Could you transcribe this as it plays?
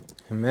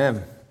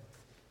Amen.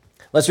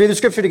 Let's read the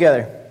scripture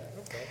together.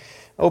 Okay.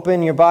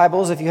 Open your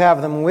Bibles if you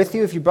have them with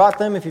you, if you brought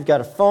them, if you've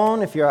got a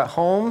phone, if you're at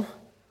home.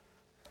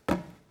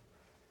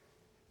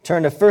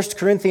 Turn to 1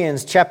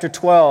 Corinthians chapter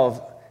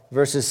 12,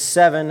 verses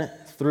 7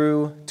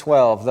 through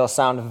 12. They'll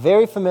sound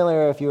very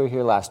familiar if you were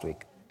here last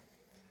week.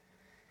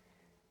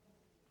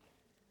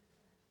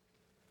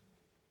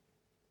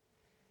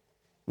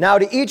 Now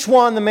to each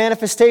one the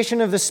manifestation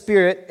of the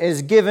Spirit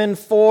is given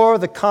for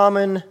the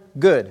common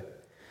good.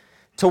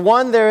 To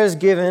one there is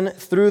given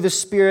through the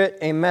Spirit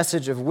a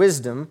message of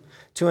wisdom,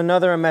 to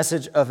another a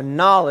message of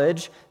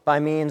knowledge by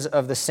means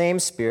of the same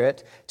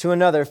Spirit, to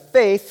another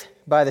faith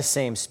by the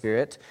same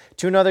Spirit,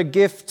 to another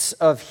gifts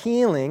of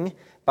healing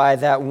by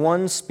that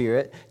one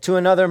Spirit, to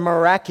another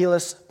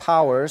miraculous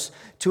powers,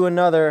 to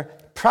another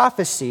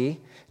prophecy,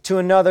 to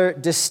another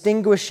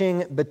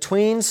distinguishing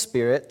between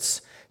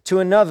spirits, to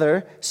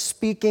another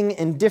speaking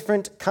in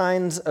different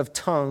kinds of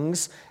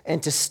tongues,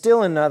 and to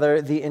still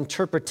another the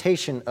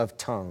interpretation of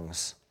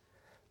tongues.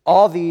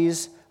 All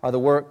these are the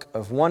work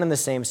of one and the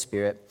same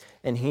Spirit,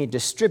 and He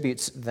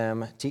distributes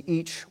them to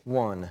each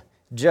one,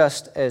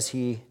 just as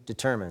He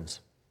determines.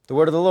 The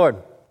word of the Lord.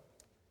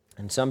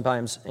 And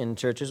sometimes in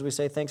churches we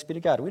say, thanks be to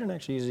God. We don't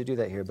actually usually do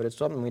that here, but it's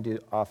something we do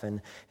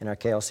often in our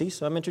KLC,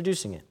 so I'm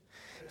introducing it.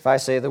 If I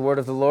say the word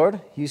of the Lord,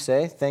 you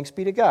say, thanks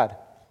be to God.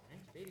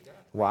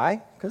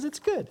 Why? Because it's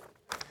good.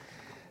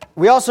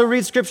 We also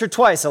read Scripture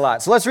twice a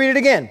lot, so let's read it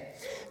again.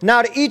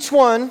 Now to each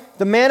one,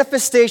 the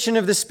manifestation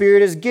of the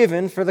Spirit is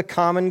given for the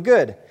common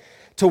good.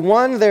 To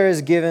one there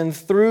is given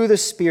through the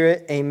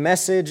Spirit a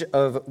message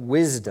of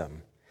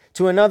wisdom.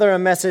 To another a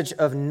message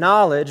of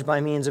knowledge by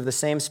means of the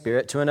same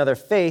Spirit. To another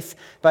faith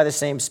by the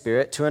same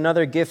Spirit. To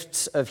another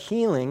gifts of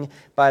healing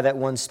by that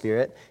one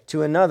Spirit.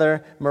 To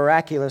another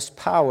miraculous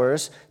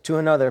powers. To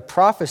another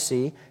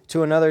prophecy.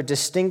 To another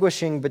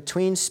distinguishing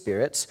between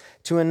spirits.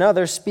 To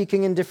another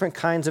speaking in different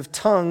kinds of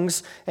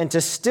tongues. And to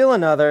still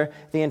another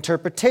the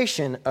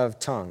interpretation of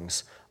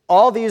tongues.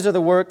 All these are the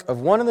work of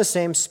one and the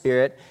same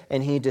Spirit,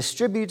 and He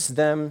distributes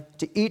them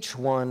to each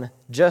one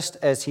just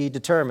as He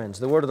determines.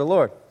 The word of the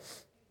Lord.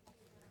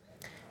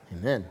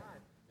 Amen.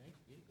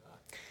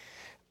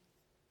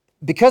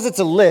 Because it's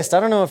a list, I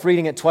don't know if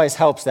reading it twice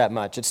helps that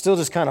much. It still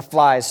just kind of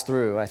flies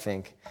through, I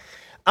think.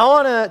 I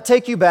want to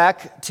take you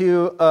back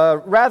to a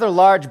rather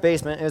large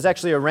basement. It was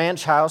actually a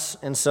ranch house,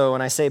 and so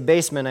when I say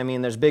basement, I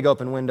mean there's big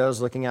open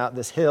windows looking out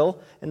this hill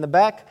in the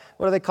back.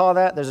 What do they call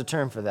that? There's a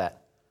term for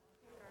that.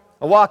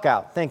 A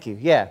walkout. Thank you.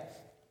 Yeah.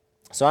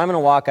 So I'm in a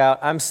walkout.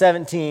 I'm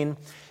 17,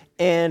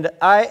 and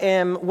I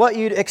am what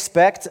you'd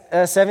expect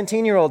a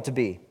 17-year-old to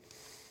be.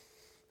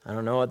 I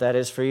don't know what that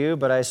is for you,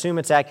 but I assume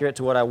it's accurate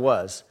to what I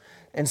was.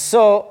 And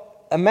so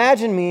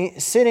imagine me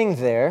sitting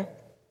there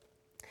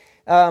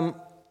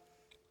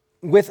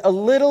with a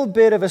little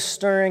bit of a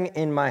stirring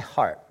in my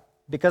heart,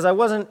 because I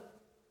wasn't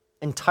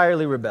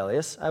entirely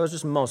rebellious. I was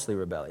just mostly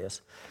rebellious.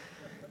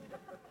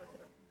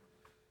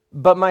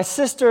 But my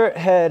sister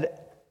had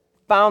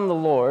found the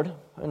Lord,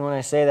 and when I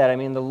say that, I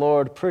mean the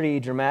Lord pretty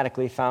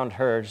dramatically found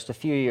her just a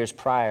few years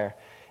prior.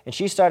 And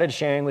she started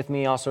sharing with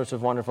me all sorts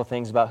of wonderful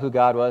things about who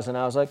God was, and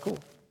I was like, cool.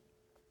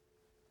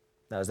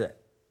 That was it.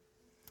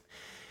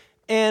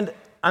 And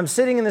I'm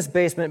sitting in this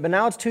basement, but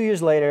now it's 2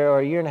 years later or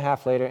a year and a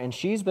half later, and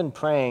she's been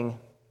praying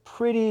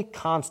pretty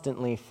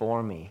constantly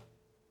for me.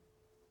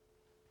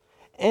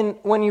 And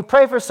when you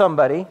pray for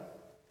somebody,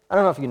 I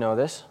don't know if you know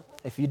this.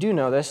 If you do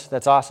know this,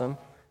 that's awesome.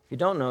 If you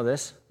don't know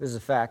this, this is a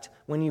fact.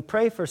 When you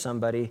pray for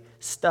somebody,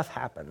 stuff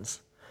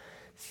happens.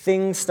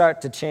 Things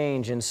start to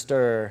change and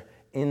stir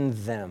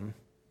in them.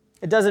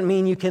 It doesn't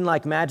mean you can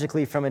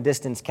magically from a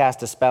distance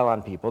cast a spell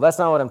on people. That's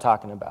not what I'm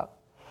talking about.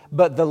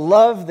 But the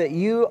love that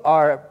you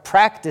are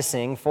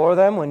practicing for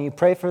them when you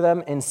pray for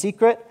them in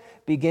secret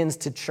begins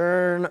to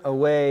churn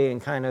away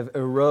and kind of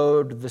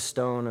erode the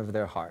stone of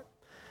their heart.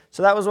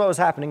 So that was what was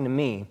happening to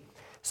me.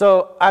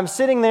 So I'm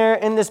sitting there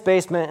in this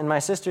basement, and my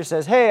sister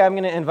says, hey, I'm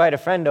going to invite a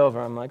friend over.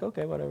 I'm like,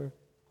 okay, whatever.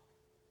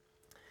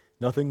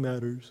 Nothing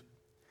matters.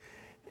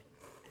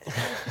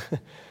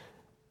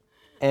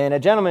 And a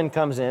gentleman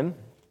comes in,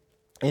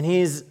 and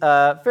he's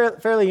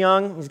fairly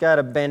young. He's got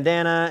a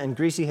bandana and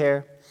greasy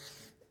hair.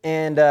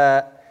 And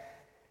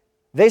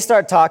they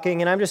start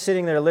talking, and I'm just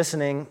sitting there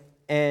listening.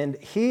 And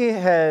he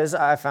has,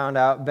 I found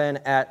out, been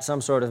at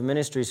some sort of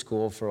ministry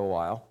school for a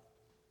while.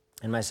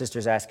 And my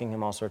sister's asking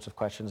him all sorts of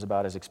questions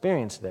about his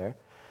experience there.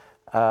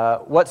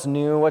 What's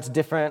new? What's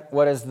different?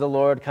 What has the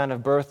Lord kind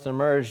of birthed or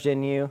merged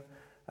in you?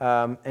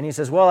 And he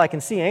says, well, I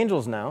can see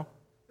angels now.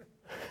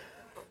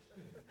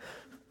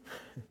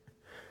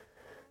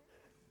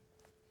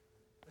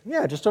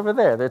 Yeah, just over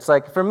there. It's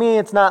for me,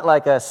 it's not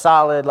like a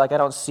solid, I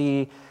don't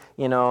see,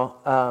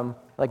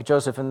 like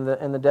Joseph in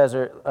the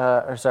desert,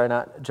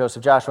 not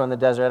Joseph, Joshua in the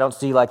desert. I don't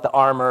see the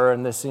armor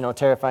and this,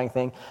 terrifying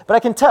thing. But I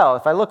can tell,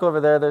 if I look over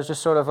there, there's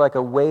just sort of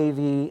a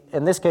wavy,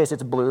 in this case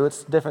it's blue,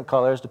 it's different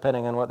colors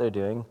depending on what they're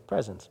doing,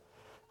 presence.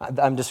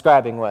 I'm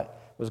describing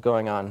what was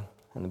going on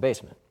in the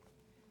basement.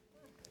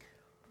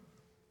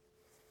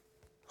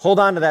 Hold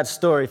on to that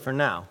story for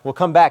now. We'll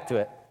come back to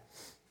it.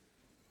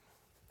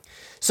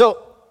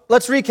 So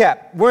let's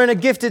recap. We're in a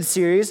gifted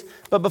series,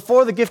 but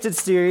before the gifted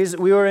series,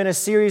 we were in a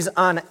series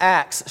on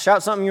Acts.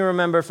 Shout something you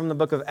remember from the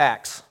book of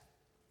Acts.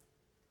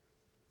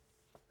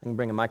 I can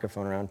bring a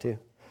microphone around too.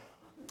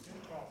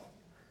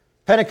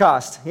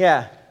 Pentecost,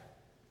 yeah.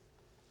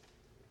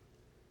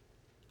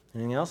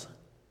 Anything else?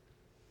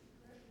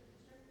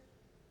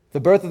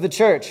 The birth of the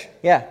church,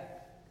 yeah.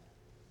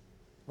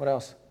 What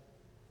else?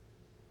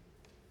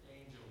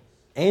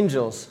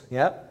 Angels,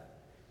 yep.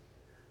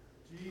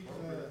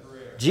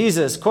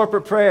 Jesus,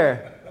 corporate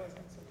prayer.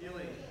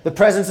 The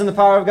presence and the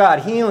power of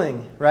God,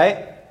 healing,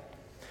 right?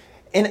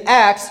 In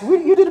Acts,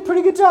 you did a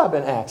pretty good job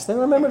in Acts. They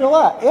remembered a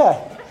lot,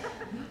 yeah.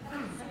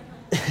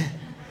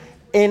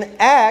 In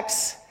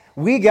Acts,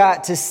 we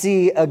got to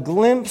see a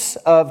glimpse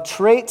of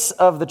traits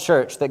of the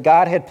church that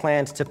God had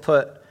planned to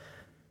put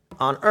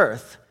on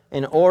earth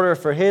in order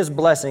for his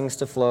blessings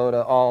to flow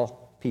to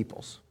all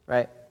peoples,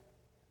 right?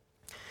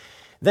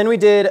 Then we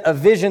did a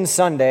Vision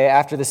Sunday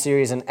after the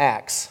series in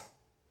Acts.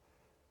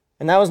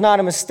 And that was not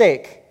a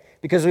mistake,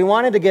 because we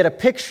wanted to get a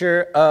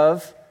picture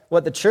of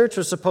what the church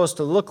was supposed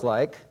to look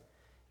like,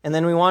 and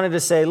then we wanted to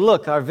say,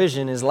 look, our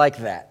vision is like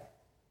that,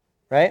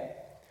 right?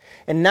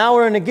 And now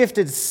we're in a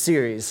gifted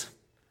series.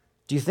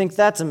 Do you think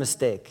that's a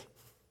mistake?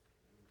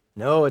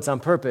 No, it's on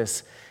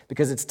purpose,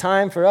 because it's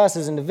time for us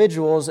as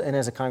individuals and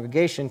as a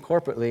congregation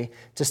corporately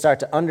to start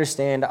to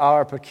understand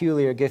our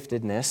peculiar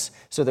giftedness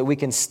so that we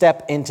can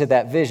step into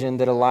that vision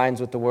that aligns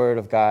with the Word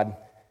of God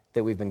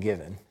that we've been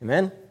given.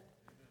 Amen?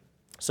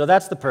 So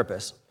that's the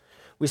purpose.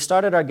 We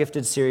started our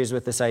gifted series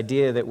with this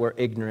idea that we're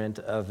ignorant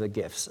of the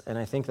gifts, and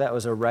I think that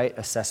was a right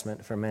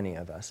assessment for many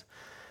of us.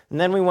 And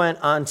then we went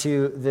on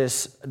to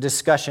this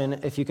discussion.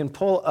 If you can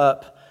pull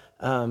up,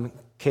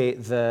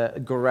 Kate, the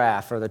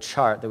graph or the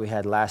chart that we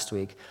had last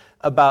week,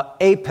 about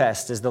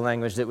apest is the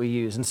language that we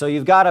use. And so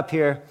you've got up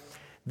here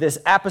this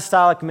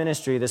apostolic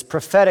ministry, this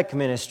prophetic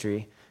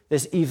ministry,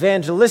 this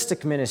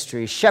evangelistic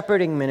ministry,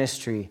 shepherding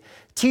ministry,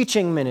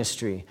 teaching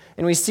ministry.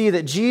 And we see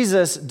that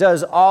Jesus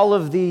does all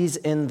of these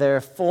in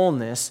their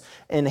fullness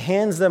and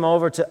hands them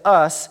over to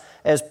us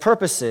as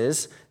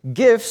purposes,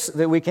 gifts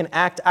that we can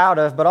act out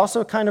of, but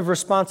also kind of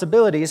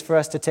responsibilities for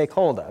us to take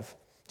hold of.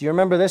 Do you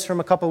remember this from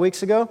a couple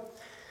weeks ago?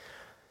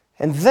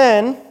 And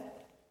then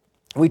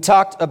we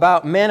talked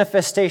about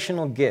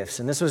manifestational gifts,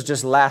 and this was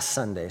just last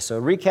Sunday.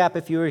 So recap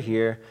if you were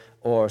here,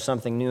 or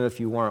something new if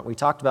you weren't. We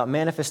talked about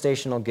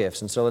manifestational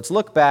gifts, and so let's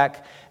look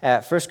back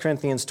at 1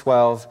 Corinthians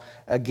 12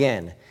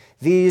 again.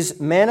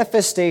 These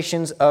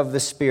manifestations of the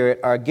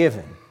Spirit are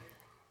given: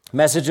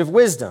 message of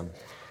wisdom,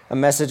 a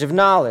message of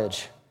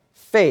knowledge,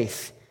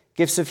 faith,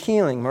 gifts of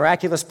healing,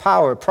 miraculous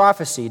power,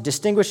 prophecy,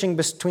 distinguishing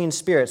between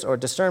spirits or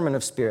discernment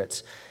of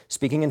spirits,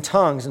 speaking in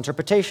tongues,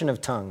 interpretation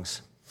of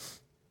tongues.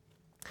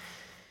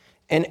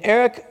 And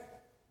Eric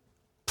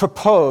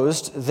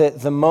proposed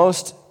that the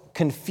most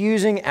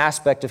confusing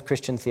aspect of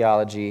Christian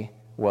theology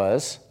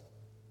was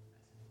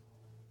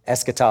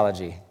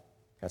eschatology.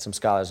 Got some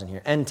scholars in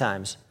here. End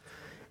times.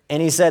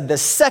 And he said the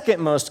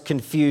second most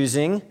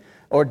confusing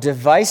or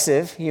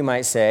divisive, you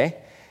might say,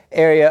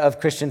 area of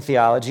Christian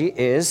theology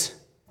is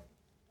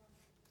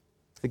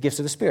the gifts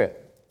of the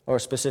Spirit, or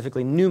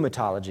specifically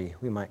pneumatology,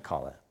 we might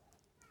call it.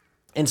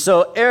 And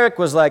so Eric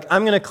was like,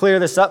 I'm going to clear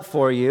this up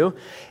for you.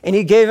 And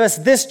he gave us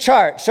this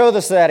chart. Show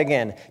us that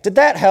again. Did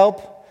that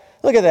help?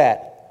 Look at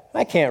that.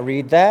 I can't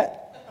read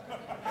that.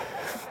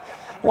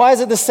 Why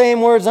is it the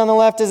same words on the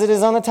left as it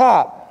is on the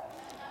top?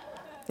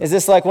 Is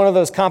this like one of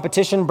those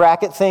competition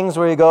bracket things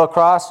where you go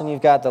across and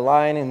you've got the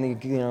line and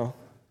the,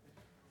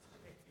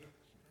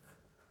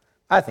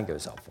 I think it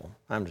was helpful.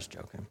 I'm just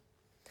joking.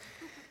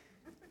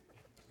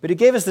 But he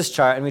gave us this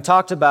chart, and we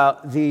talked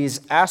about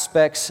these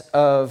aspects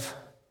of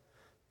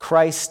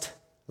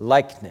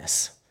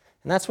Christ-likeness.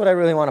 And that's what I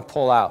really want to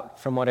pull out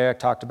from what Eric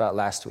talked about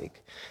last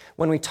week.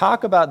 When we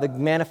talk about the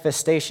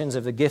manifestations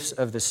of the gifts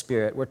of the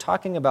Spirit, we're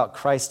talking about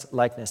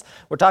Christ-likeness.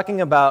 We're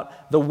talking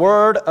about the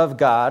Word of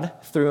God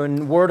through a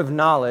word of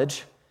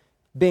knowledge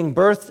being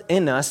birthed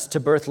in us to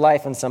birth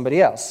life in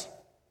somebody else.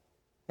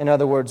 In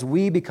other words,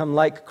 we become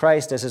like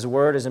Christ as His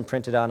Word is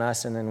imprinted on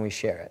us, and then we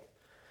share it.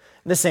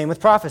 The same with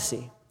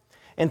prophecy.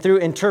 And through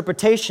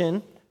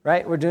interpretation,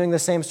 right, we're doing the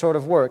same sort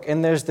of work.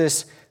 And there's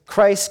this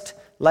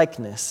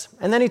Christ-likeness.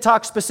 And then he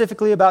talked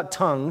specifically about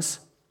tongues.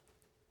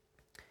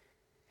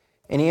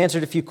 And he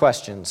answered a few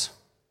questions.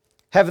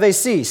 Have they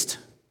ceased?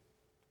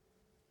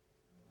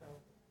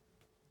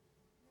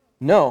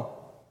 No.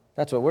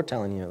 That's what we're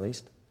telling you, at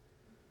least.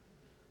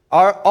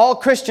 Are all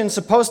Christians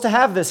supposed to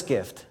have this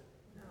gift?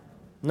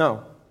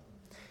 No.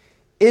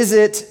 Is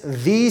it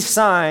the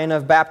sign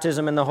of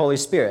baptism in the Holy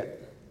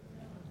Spirit?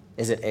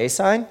 Is it a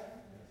sign?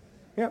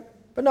 Yep,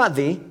 but not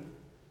the.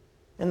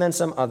 And then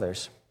some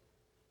others.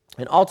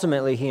 And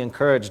ultimately, he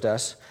encouraged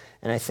us,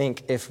 and I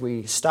think if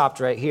we stopped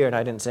right here and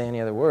I didn't say any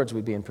other words,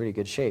 we'd be in pretty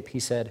good shape. He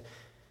said,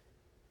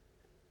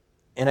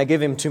 and I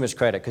give him too much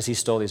credit because he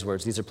stole these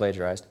words. These are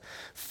plagiarized.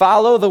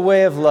 Follow the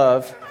way of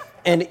love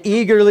and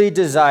eagerly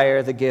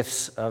desire the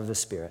gifts of the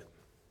Spirit.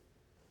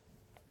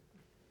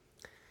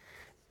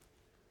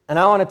 And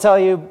I want to tell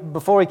you,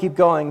 before we keep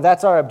going,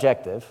 that's our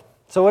objective.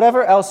 So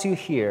whatever else you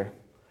hear,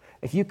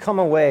 if you come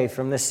away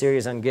from this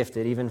series on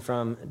Gifted, even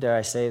from, dare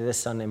I say, this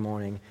Sunday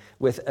morning,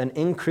 with an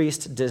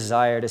increased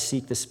desire to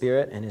seek the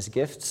Spirit and His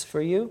gifts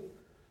for you,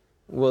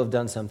 we'll have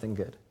done something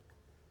good.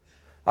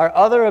 Our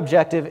other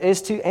objective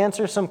is to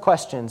answer some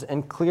questions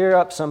and clear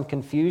up some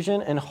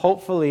confusion and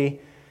hopefully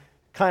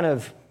kind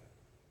of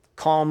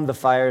calm the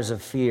fires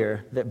of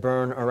fear that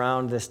burn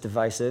around this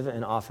divisive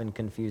and often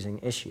confusing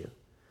issue.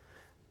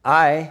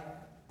 I,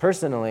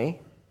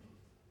 personally,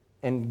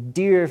 and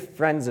dear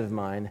friends of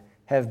mine,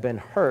 have been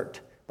hurt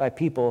by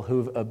people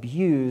who've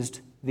abused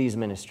these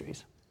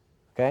ministries.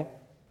 Okay?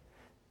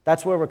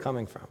 That's where we're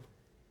coming from.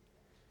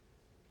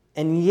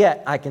 And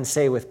yet, I can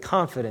say with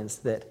confidence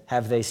that,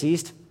 have they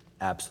ceased?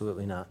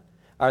 Absolutely not.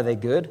 Are they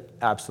good?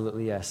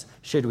 Absolutely yes.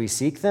 Should we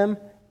seek them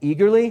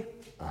eagerly?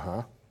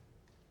 Uh-huh.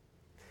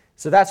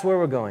 So that's where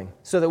we're going,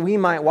 so that we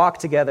might walk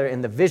together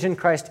in the vision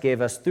Christ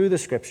gave us through the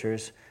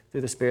Scriptures,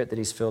 through the Spirit that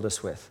He's filled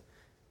us with.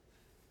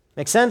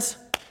 Make sense?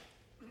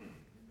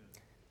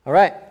 All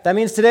right. That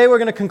means today we're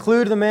going to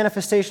conclude the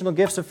manifestational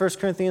gifts of 1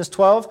 Corinthians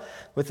 12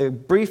 with a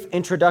brief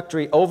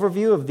introductory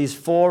overview of these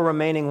 4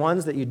 remaining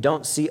ones that you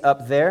don't see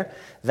up there.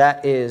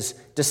 That is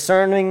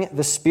discerning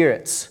the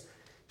spirits,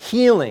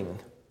 healing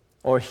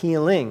or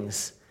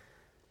healings,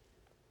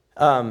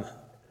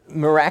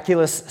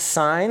 miraculous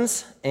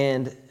signs,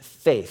 and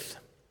faith.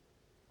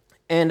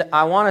 And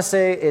I want to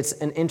say it's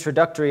an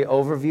introductory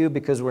overview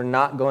because we're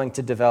not going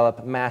to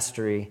develop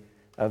mastery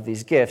of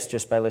these gifts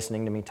just by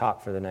listening to me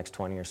talk for the next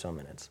 20 or so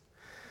minutes.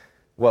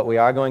 What we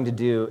are going to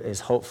do is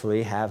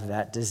hopefully have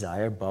that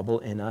desire bubble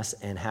in us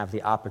and have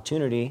the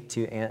opportunity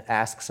to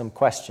ask some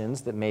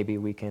questions that maybe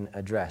we can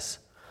address.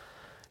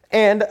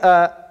 And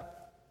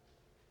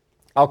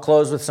I'll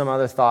close with some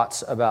other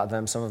thoughts about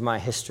them, some of my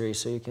history,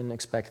 so you can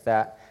expect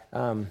that,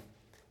 and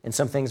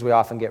some things we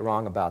often get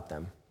wrong about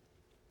them.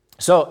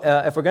 So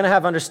if we're going to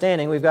have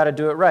understanding, we've got to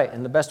do it right.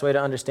 And the best way to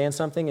understand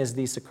something is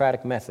the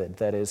Socratic method,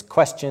 that is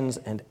questions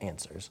and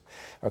answers,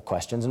 or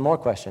questions and more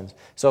questions.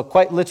 So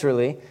quite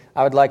literally,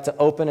 I would like to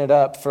open it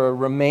up for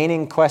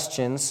remaining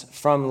questions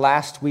from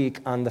last week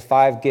on the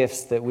 5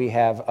 gifts that we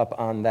have up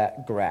on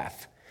that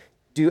graph.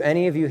 Do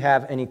any of you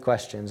have any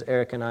questions?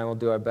 Eric and I will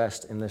do our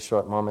best in the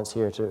short moments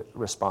here to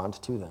respond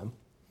to them.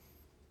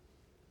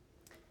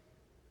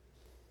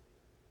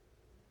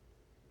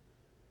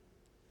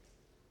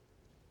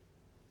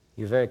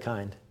 You're very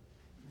kind.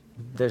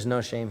 There's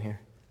no shame here.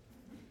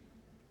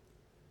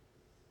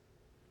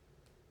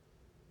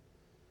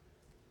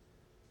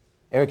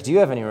 Eric, do you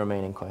have any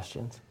remaining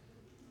questions?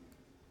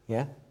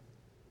 Yeah?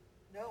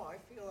 No, I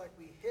feel like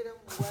we hit him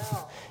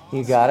well.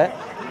 You got it?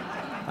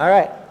 All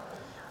right.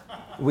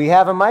 We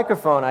have a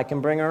microphone I can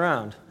bring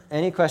around.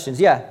 Any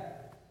questions? Yeah?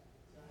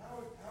 How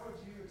would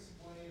you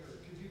explain, or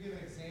could you give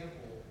an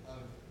example of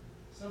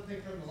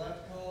something from the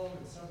left column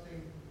and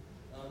something,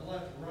 the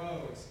left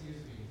row, excuse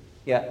me,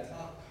 Yeah. the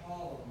top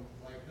column,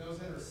 like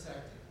those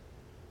intersecting?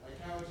 Like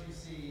how would you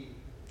see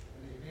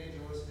an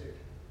evangelistic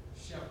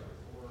shepherd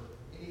or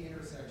any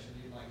intersection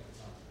you'd like to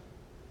talk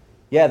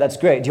about? Yeah, that's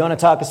great. Do you want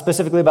to talk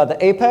specifically about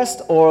the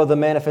APEST or the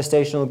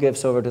manifestational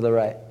gifts over to the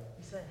right?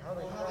 How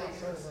they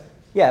intersect?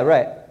 Yeah,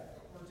 right.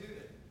 Or do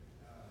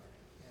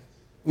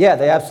they? Yeah,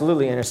 they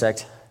absolutely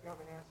intersect.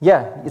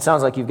 Yeah, it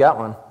sounds like you've got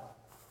one.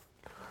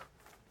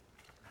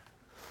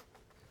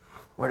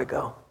 Where'd it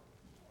go?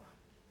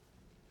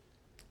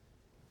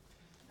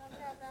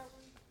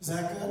 Is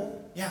that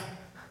good? Yeah.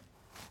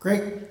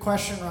 Great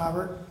question,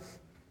 Robert.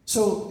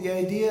 So the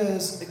idea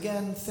is,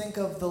 again, think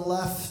of the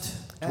left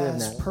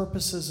as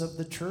purposes of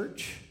the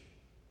church,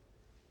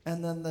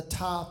 and then the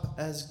top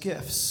as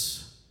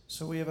gifts.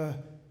 So we have a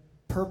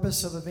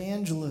purpose of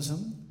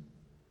evangelism,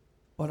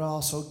 but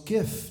also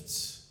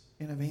gifts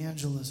in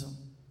evangelism.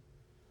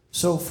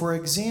 So, for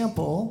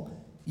example,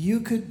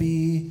 you could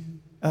be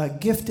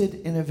gifted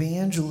in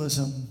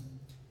evangelism,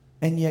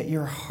 and yet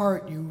your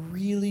heart, you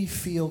really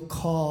feel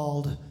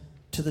called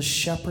to the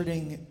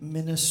shepherding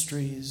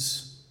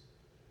ministries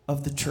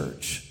of the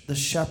church, the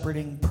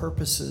shepherding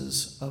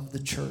purposes of the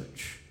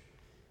church.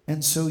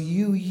 And so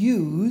you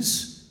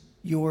use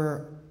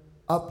your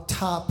up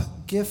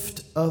top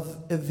gift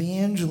of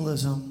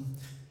evangelism,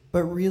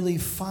 but really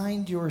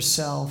find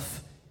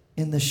yourself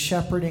in the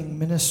shepherding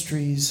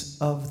ministries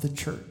of the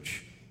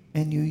church.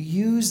 And you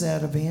use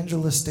that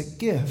evangelistic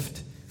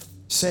gift,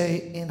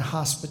 say, in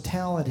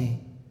hospitality,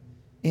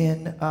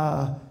 in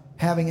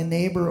having a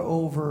neighbor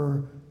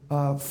over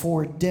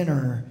for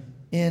dinner,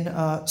 in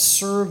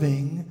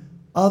serving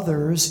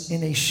others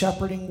in a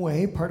shepherding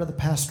way, part of the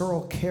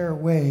pastoral care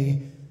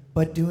way,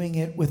 but doing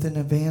it with an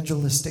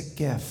evangelistic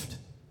gift.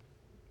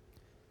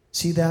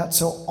 See that?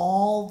 So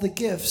all the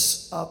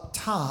gifts up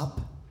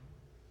top,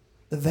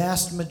 the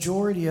vast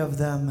majority of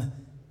them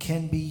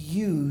can be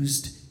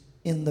used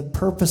in the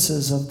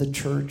purposes of the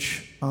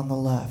church on the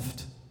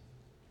left.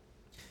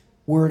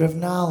 Word of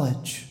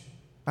knowledge,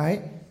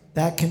 right?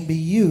 That can be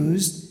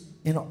used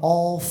in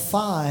all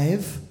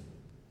 5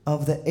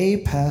 of the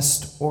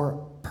APEST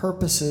or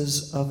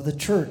purposes of the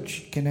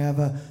church. You can have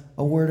a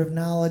a word of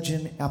knowledge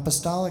in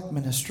apostolic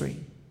ministry.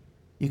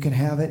 You can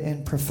have it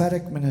in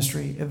prophetic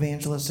ministry,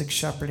 evangelistic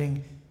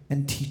shepherding,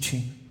 and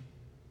teaching.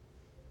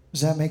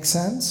 Does that make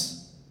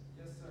sense?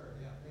 Yes, sir.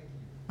 Yeah, thank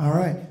you. All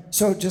right.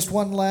 So just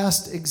one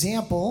last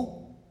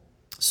example.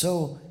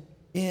 So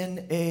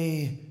in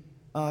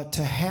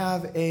to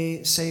have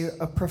a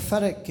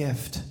prophetic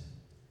gift,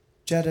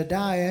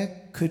 Jedediah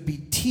could be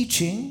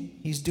teaching.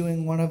 He's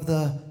doing one of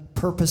the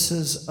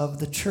purposes of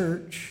the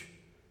church.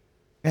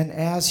 And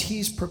as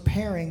he's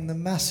preparing the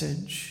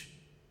message,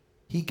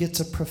 he gets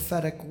a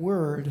prophetic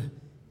word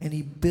and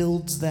he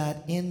builds that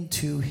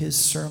into his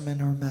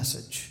sermon or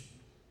message.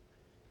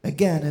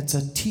 Again, it's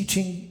a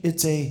teaching,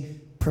 it's a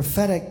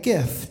prophetic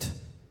gift,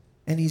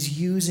 and he's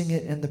using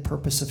it in the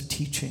purpose of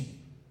teaching.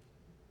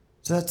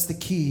 So that's the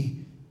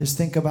key, is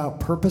think about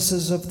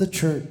purposes of the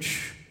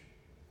church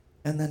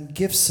and then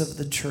gifts of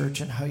the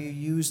church and how you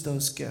use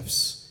those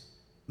gifts.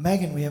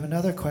 Megan, we have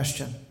another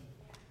question.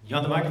 You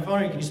on the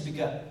microphone or can you speak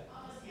up?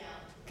 I'll just yell.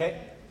 Okay.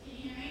 Can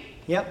you hear me?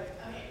 Yep.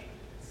 Okay.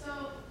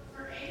 So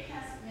for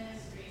APES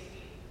ministries,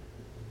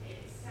 it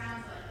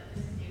sounds like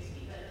this is new to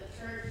me, but the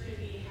church should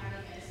be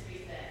having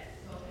ministries that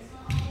focus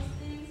on all those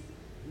things.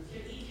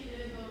 Should each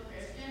individual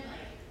Christian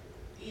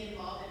be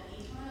involved in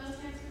each one of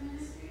those types of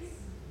ministries?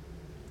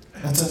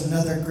 That's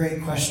another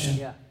great question.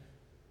 Yeah.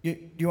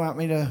 You want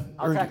me to?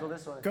 I'll tackle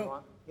this one if Go. you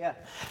want. Yeah.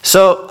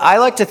 So I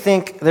like to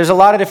think, there's a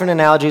lot of different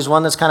analogies.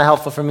 One that's kind of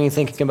helpful for me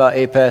thinking about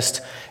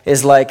APEST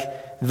is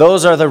like,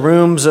 those are the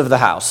rooms of the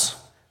house,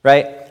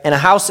 right? And a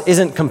house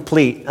isn't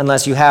complete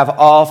unless you have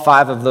all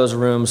 5 of those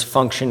rooms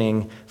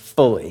functioning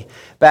fully.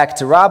 Back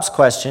to Rob's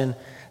question,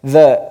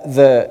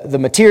 the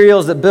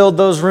materials that build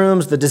those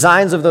rooms, the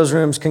designs of those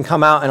rooms can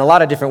come out in a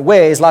lot of different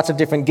ways. Lots of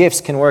different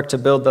gifts can work to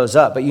build those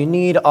up, but you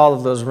need all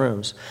of those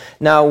rooms.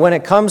 Now, when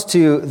it comes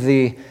to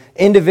the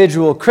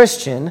individual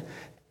Christian,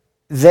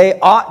 they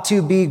ought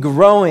to be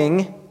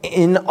growing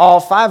in all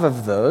 5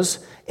 of those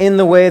in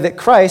the way that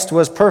Christ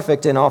was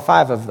perfect in all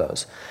 5 of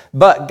those.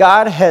 But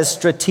God has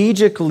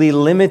strategically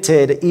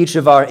limited each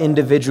of our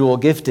individual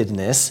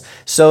giftedness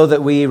so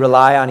that we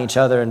rely on each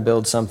other and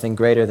build something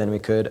greater than we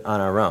could on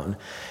our own.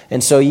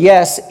 And so,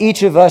 yes,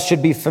 each of us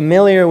should be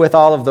familiar with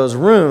all of those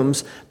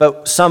rooms,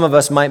 but some of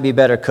us might be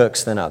better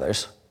cooks than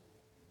others.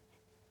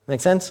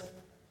 Make sense?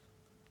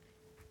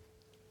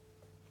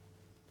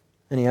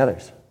 Any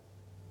others?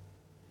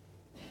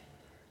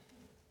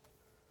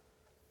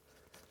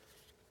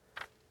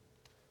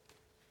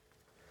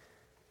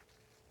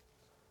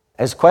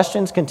 As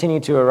questions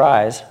continue to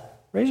arise,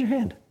 raise your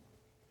hand.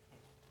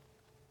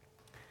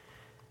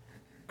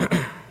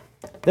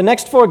 The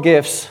next 4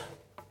 gifts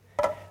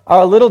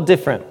are a little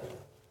different.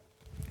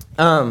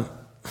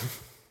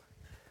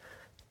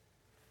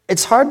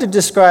 It's hard to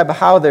describe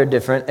how they're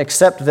different,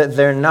 except that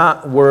they're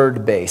not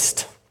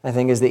word-based, I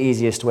think is the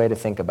easiest way to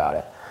think about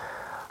it.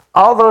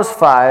 All those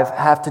 5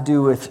 have to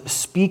do with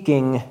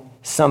speaking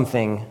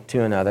something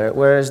to another,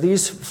 whereas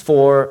these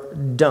 4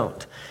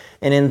 don't.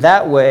 And in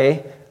that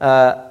way,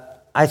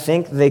 I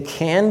think they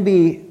can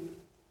be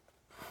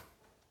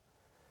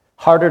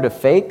harder to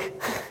fake.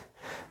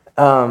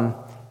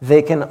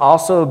 They can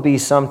also be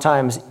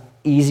sometimes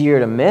easier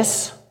to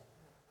miss.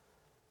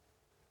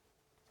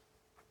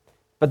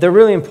 But they're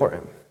really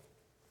important.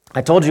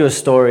 I told you a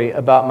story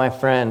about my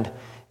friend.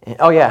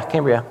 Oh yeah,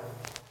 Cambria.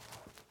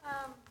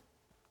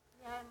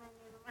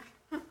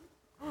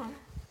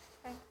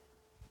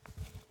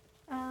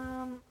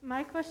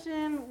 My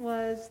question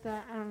was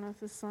that, I don't know if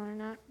this is on or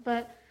not,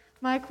 but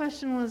my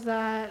question was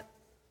that,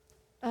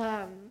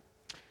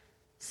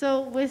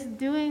 so with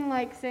doing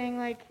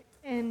saying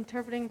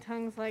interpreting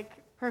tongues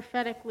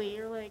prophetically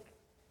or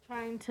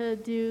trying to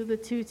do the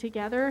 2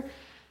 together,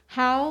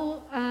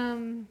 how,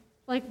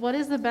 what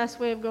is the best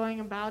way of going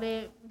about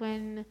it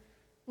when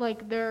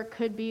there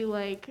could be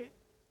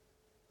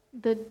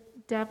the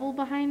devil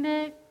behind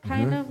it,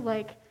 kind of?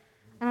 I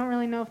don't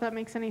really know if that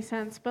makes any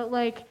sense, but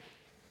what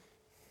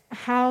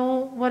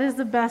is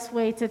the best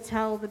way to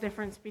tell the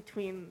difference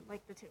between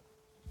the 2?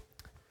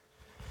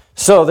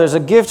 So there's a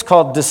gift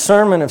called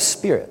discernment of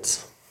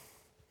spirits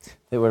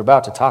that we're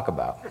about to talk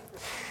about.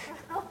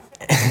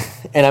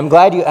 And I'm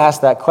glad you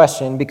asked that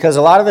question, because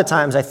a lot of the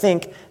times I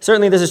think,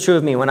 certainly this is true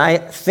of me, when I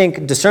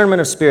think discernment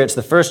of spirits,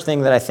 the first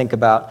thing that I think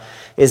about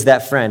is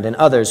that friend and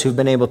others who've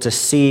been able to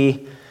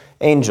see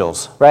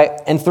angels, right?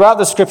 And throughout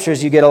the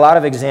scriptures, you get a lot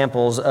of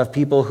examples of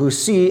people who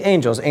see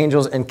angels.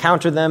 Angels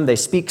encounter them, they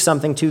speak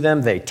something to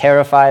them, they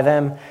terrify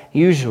them,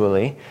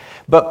 usually.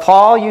 But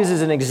Paul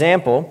uses an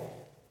example,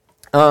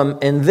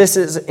 and this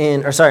is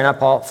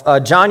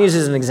John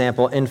uses an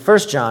example in 1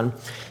 John.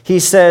 He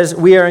says,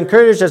 we are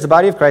encouraged as the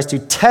body of Christ to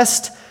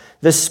test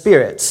the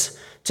spirits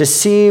to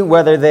see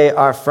whether they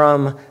are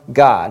from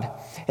God.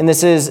 And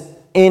this is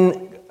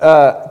in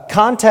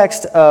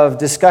context of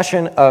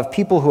discussion of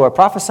people who are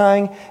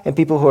prophesying and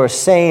people who are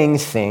saying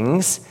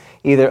things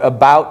either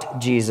about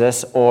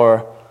Jesus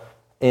or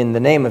in the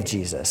name of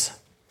Jesus,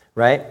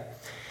 right?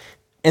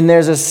 And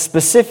there's a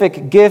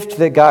specific gift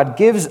that God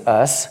gives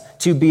us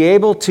to be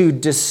able to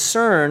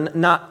discern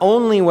not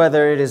only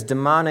whether it is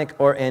demonic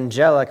or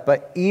angelic,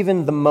 but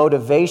even the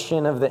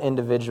motivation of the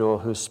individual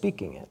who's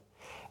speaking it.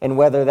 And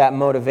whether that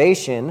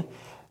motivation,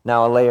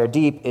 now a layer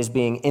deep, is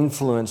being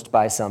influenced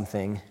by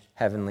something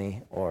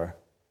heavenly or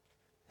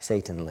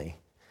Satanly.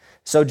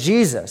 So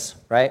Jesus,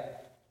 right?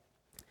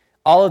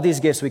 All of these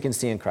gifts we can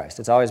see in Christ.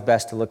 It's always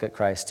best to look at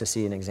Christ to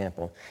see an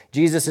example.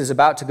 Jesus is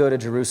about to go to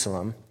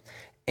Jerusalem,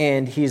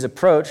 and he's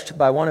approached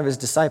by one of his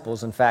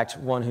disciples, in fact,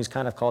 one who's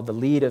kind of called the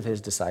lead of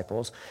his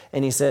disciples,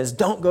 and he says,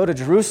 "Don't go to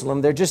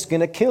Jerusalem, they're just going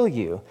to kill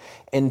you."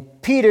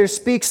 And Peter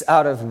speaks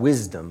out of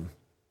wisdom,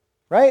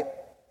 right?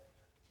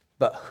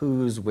 But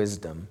whose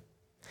wisdom?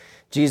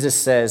 Jesus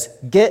says,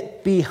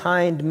 "Get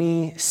behind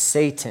me,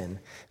 Satan,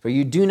 for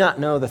you do not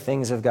know the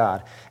things of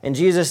God." And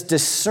Jesus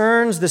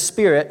discerns the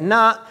Spirit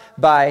not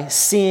by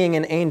seeing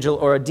an angel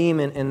or a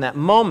demon in that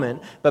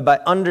moment, but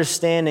by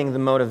understanding the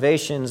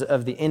motivations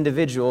of the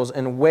individuals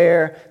and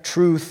where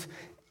truth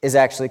is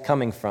actually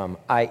coming from,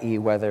 i.e.,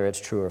 whether it's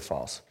true or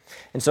false.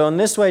 And so in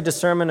this way,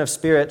 discernment of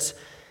spirits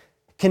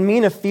can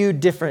mean a few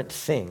different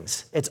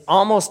things. It's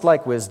almost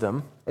like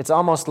wisdom. It's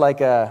almost like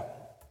a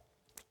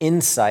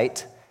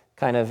insight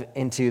kind of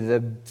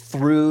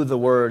through the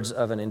words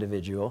of an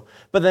individual.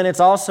 But then it's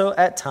also,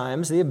 at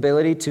times, the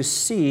ability to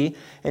see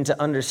and to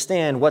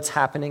understand what's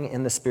happening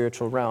in the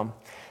spiritual realm.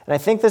 And I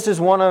think this is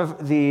one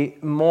of the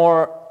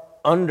more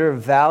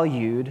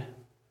undervalued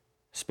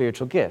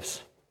spiritual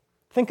gifts.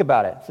 Think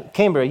about it.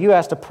 Cambria, you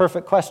asked a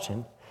perfect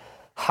question.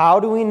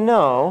 How do we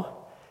know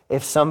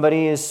if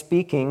somebody is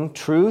speaking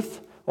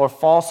truth or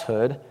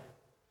falsehood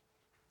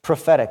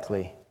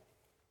prophetically?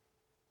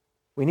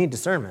 We need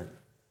discernment.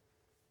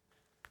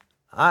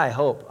 I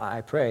hope, I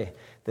pray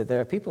that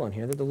there are people in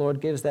here that the Lord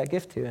gives that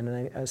gift to, and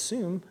I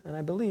assume and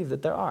I believe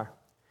that there are.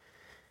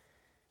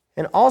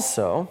 And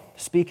also,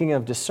 speaking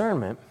of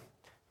discernment,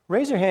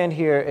 raise your hand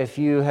here if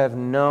you have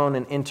known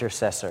an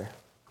intercessor,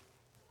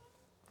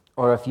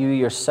 or if you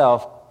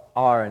yourself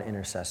are an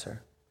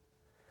intercessor.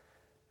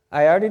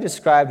 I already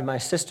described my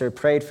sister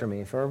prayed for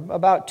me for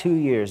about 2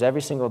 years,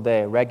 every single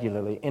day,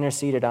 regularly,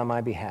 interceded on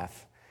my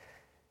behalf.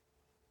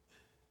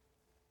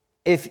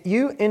 If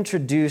you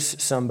introduce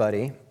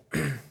somebody,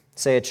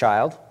 say a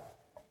child,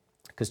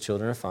 because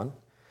children are fun,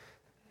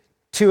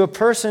 to a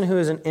person who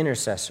is an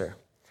intercessor,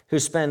 who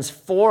spends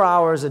 4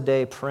 hours a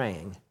day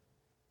praying,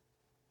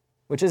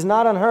 which is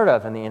not unheard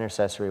of in the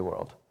intercessory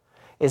world,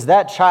 is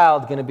that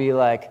child going to be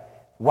like,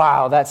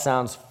 "Wow, that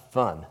sounds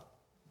fun"?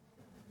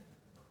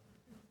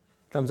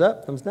 Thumbs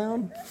up, thumbs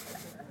down?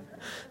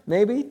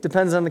 Maybe,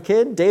 depends on the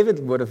kid.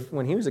 David would have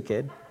when he was a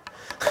kid.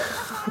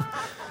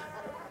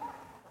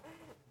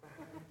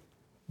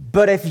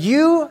 But if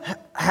you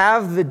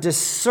have the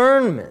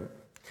discernment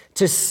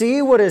to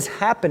see what is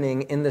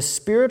happening in the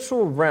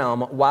spiritual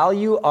realm while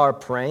you are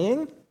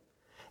praying,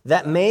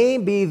 that may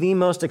be the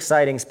most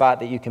exciting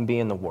spot that you can be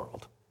in the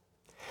world.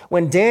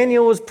 When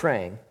Daniel was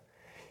praying,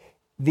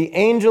 the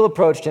angel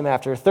approached him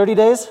after 30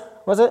 days,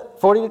 was it?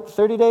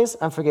 30 days?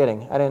 I'm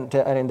forgetting. I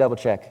didn't double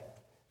check.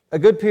 A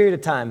good period of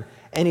time.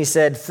 And he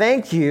said,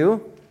 "Thank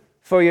you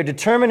for your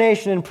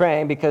determination in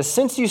praying, because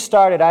since you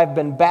started, I've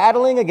been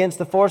battling against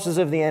the forces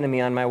of the enemy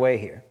on my way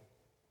here."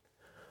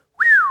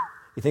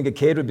 You think a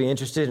kid would be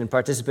interested in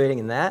participating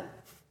in that?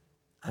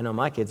 I know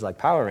my kids like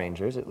Power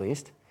Rangers, at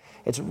least.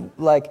 It's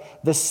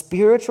like the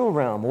spiritual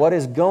realm, what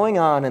is going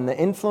on and the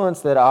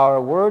influence that our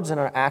words and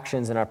our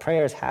actions and our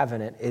prayers have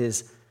in it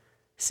is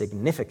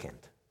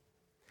significant.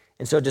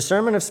 And so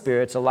discernment of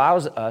spirits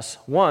allows us,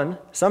 one,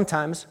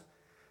 sometimes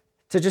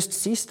to just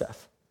see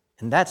stuff.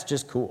 And that's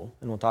just cool,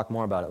 and we'll talk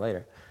more about it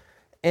later.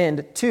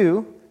 And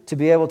two, to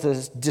be able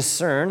to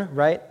discern,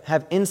 right,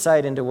 have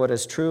insight into what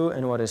is true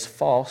and what is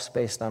false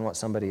based on what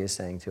somebody is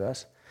saying to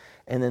us.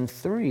 And then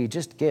three,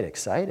 just get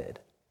excited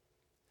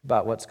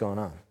about what's going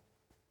on.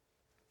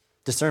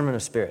 Discernment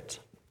of spirits.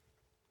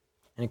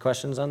 Any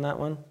questions on that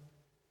one?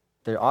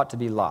 There ought to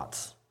be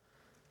lots,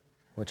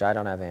 which I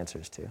don't have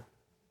answers to.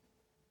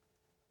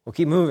 We'll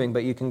keep moving,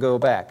 but you can go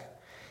back.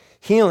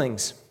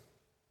 Healings.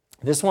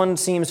 This one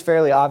seems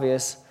fairly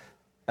obvious.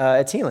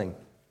 It's healing,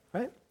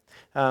 right?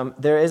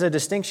 There is a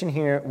distinction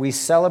here. We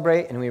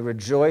celebrate and we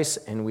rejoice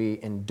and we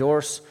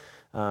endorse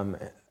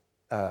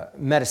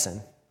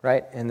medicine,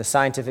 right? And the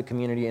scientific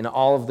community and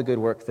all of the good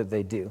work that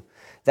they do.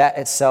 That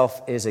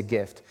itself is a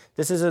gift.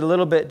 This is a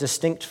little bit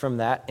distinct from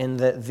that in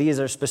that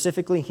these are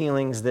specifically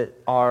healings that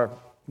are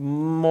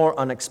more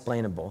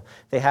unexplainable.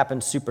 They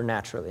happen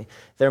supernaturally.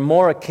 They're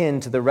more akin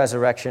to the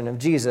resurrection of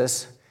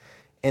Jesus,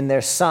 and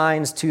they're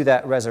signs to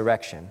that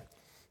resurrection.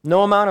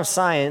 No amount of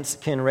science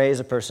can raise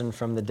a person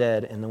from the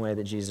dead in the way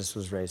that Jesus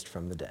was raised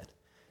from the dead,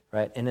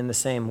 right? And in the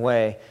same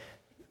way,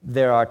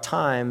 there are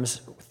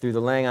times through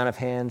the laying on of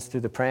hands, through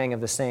the praying of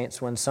the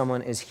saints, when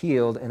someone is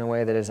healed in a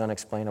way that is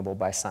unexplainable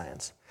by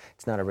science.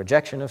 It's not a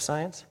rejection of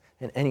science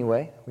in any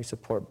way. We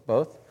support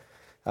both.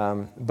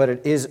 But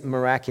it is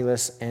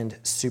miraculous and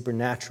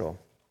supernatural.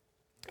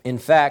 In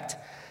fact,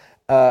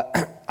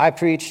 I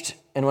preached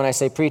and when I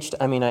say preached,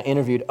 I mean I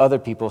interviewed other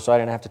people so I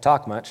didn't have to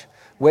talk much,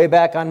 way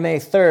back on May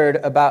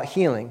 3rd about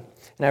healing.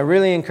 And I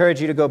really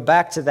encourage you to go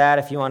back to that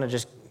if you want to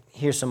just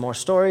hear some more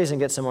stories and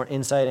get some more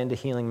insight into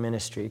healing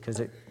ministry,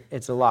 because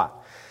it's a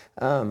lot.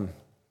 But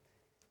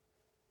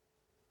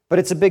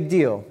it's a big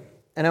deal.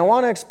 And I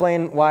want to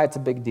explain why it's a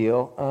big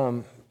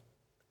deal.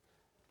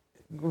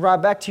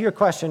 Rob, back to your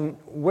question,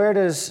 where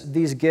does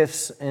these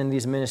gifts and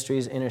these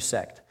ministries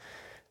intersect?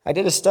 I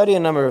did a study a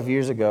number of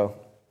years ago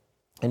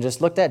and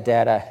just looked at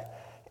data.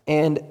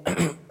 And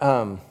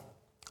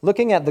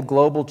looking at the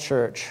global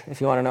church, if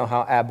you want to know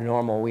how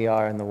abnormal we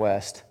are in the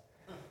West,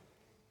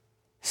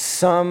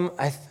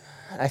 I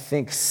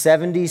think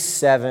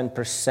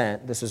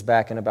 77%, this was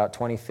back in about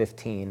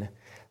 2015,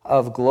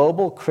 of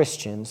global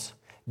Christians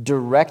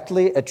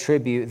directly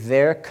attribute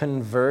their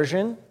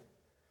conversion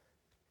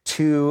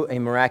to a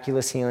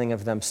miraculous healing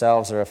of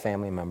themselves or a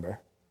family member.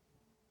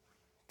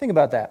 Think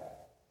about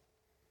that.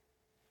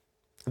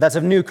 That's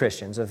of new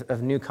Christians,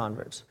 of new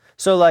converts.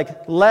 So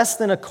like less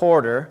than a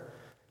quarter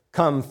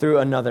come through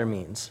another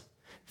means.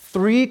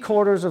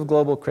 3/4 of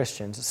global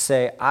Christians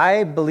say,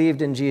 I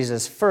believed in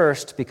Jesus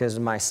first because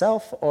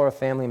myself or a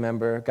family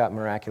member got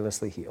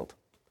miraculously healed.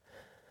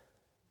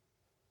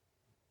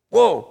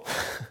 Whoa!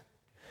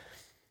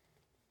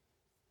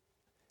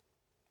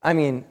 I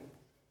mean,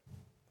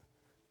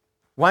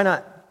 why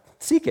not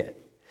seek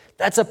it?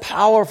 That's a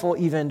powerful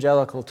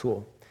evangelical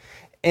tool.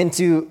 And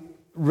to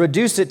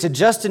reduce it to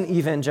just an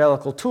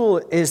evangelical tool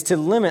is to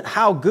limit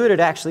how good it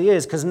actually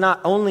is, because not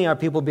only are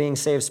people being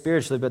saved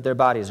spiritually, but their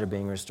bodies are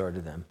being restored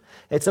to them.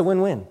 It's a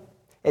win-win.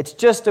 It's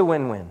just a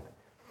win-win.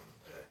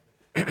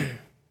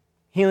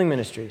 Healing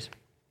ministries.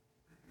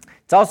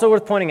 It's also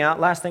worth pointing out,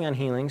 last thing on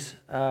healings,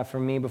 for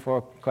me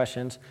before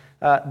questions,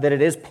 that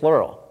it is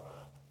plural.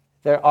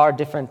 There are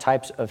different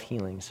types of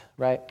healings,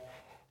 right?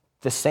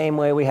 The same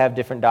way we have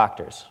different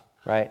doctors,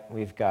 right?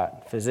 We've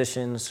got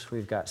physicians,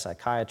 we've got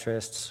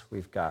psychiatrists,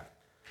 we've got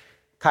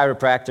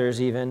chiropractors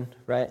even,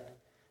 right?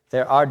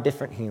 There are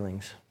different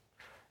healings,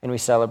 and we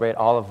celebrate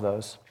all of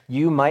those.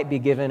 You might be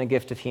given a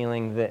gift of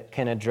healing that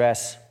can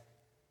address,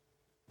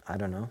 I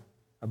don't know,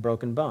 a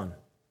broken bone.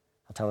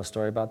 I'll tell a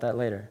story about that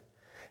later.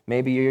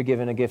 Maybe you're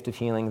given a gift of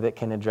healing that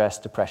can address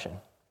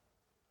depression.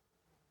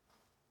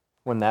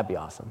 Wouldn't that be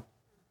awesome?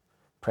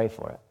 Pray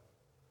for it.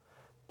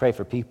 Pray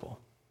for people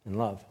in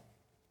love.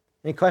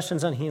 Any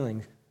questions on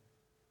healing?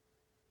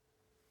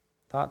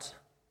 Thoughts?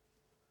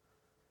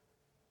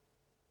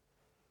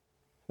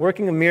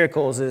 Working of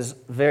miracles is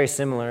very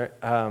similar,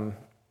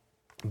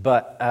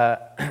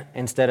 but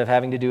instead of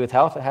having to do with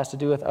health, it has to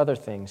do with other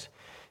things.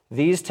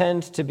 These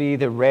tend to be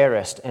the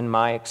rarest in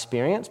my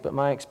experience, but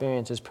my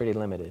experience is pretty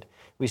limited.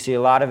 We see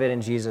a lot of it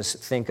in Jesus.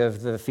 Think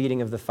of the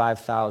feeding of the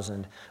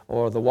 5,000,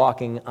 or the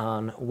walking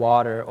on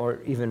water,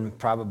 or even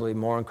probably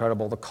more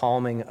incredible, the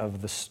calming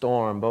of the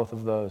storm, both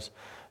of those,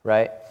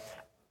 right?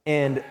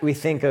 And we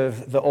think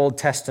of the Old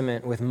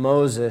Testament with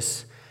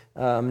Moses,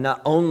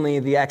 not only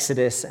the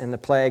Exodus and the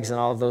plagues and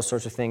all of those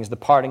sorts of things, the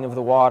parting of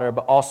the water,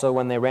 but also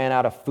when they ran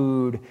out of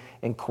food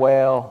and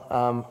quail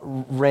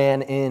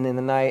ran in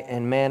the night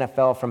and manna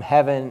fell from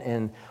heaven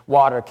and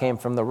water came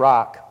from the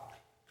rock.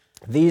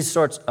 These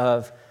sorts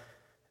of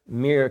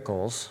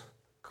miracles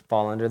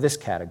fall under this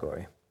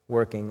category,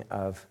 working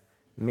of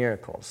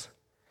miracles.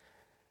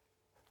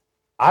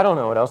 I don't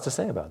know what else to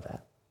say about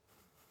that.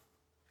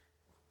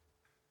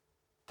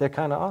 They're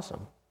kind of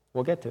awesome.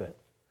 We'll get to it.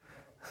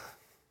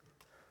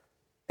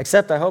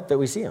 Except I hope that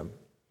we see them.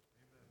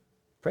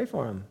 Pray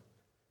for them.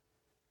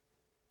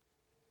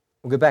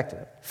 We'll get back to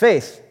it.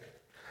 Faith.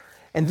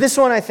 And this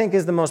one I think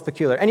is the most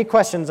peculiar. Any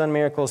questions on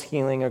miracles,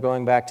 healing, or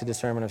going back to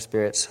discernment of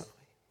spirits?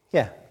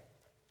 Yeah.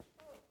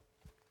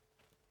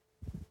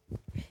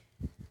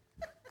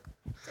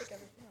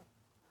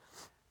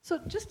 So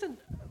just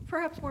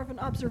perhaps more of an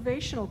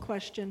observational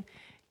question.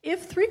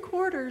 If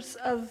 3/4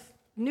 of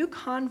new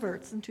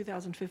converts in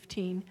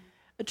 2015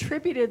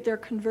 attributed their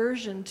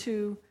conversion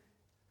to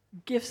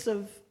gifts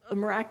of a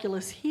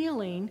miraculous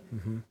healing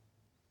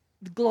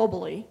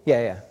globally.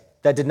 Yeah.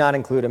 That did not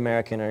include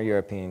American or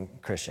European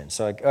Christians.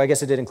 So I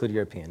guess it did include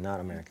European, not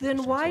American Then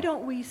Christians. why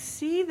don't we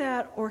see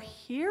that or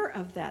hear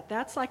of that?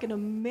 That's like an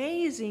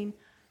amazing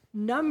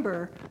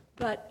number,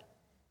 but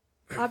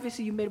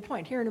obviously you made a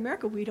point. Here in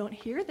America, we don't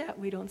hear that.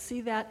 We don't see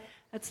that.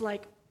 That's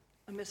like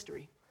a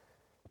mystery.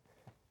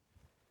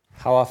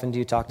 How often do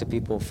you talk to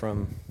people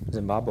from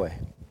Zimbabwe?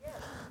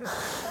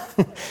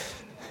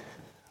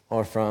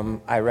 Or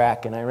from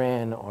Iraq and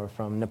Iran, or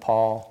from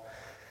Nepal?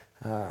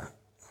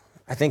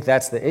 I think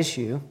that's the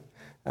issue.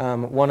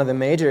 One of the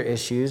major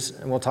issues,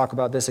 and we'll talk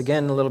about this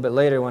again a little bit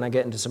later when I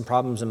get into some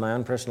problems in my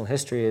own personal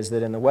history, is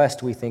that in the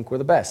West we think we're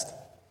the best.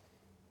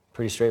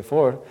 Pretty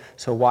straightforward.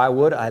 So why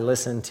would I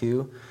listen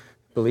to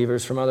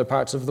believers from other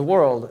parts of the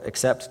world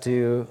except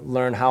to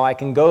learn how I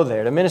can go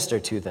there to minister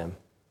to them?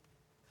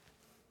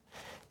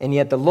 And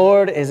yet the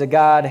Lord is a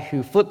God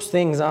who flips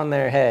things on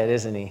their head,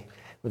 isn't he?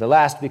 Where the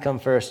last become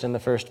first and the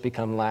first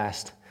become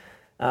last.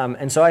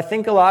 And so I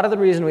think a lot of the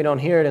reason we don't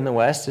hear it in the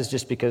West is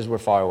just because we're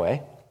far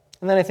away.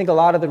 And then I think a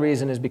lot of the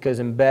reason is because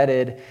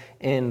embedded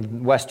in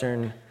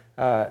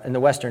the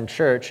Western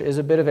church is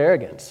a bit of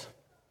arrogance,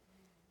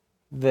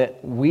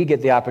 that we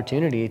get the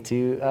opportunity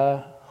to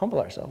humble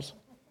ourselves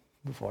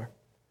before.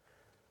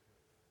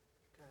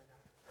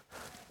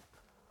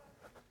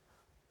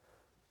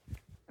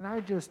 And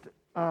I just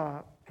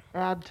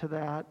add to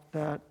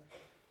that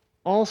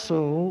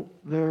also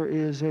there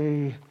is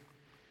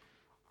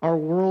our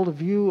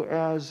worldview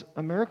as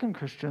American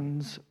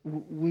Christians,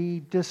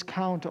 we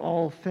discount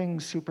all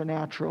things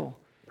supernatural.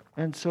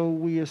 And so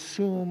we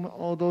assume,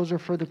 oh, those are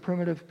for the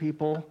primitive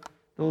people,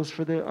 those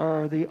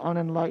are the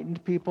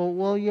unenlightened people.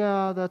 Well,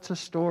 yeah, that's a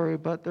story,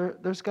 but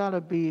there's got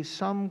to be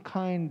some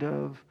kind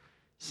of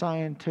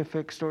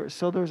scientific story.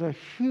 So there's a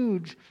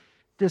huge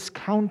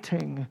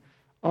discounting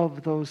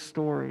of those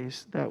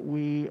stories that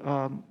we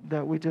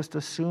just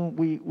assume,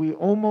 we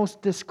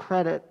almost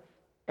discredit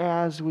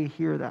as we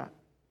hear that,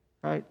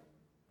 right?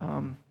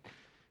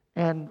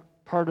 And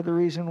part of the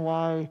reason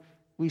why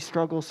we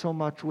struggle so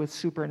much with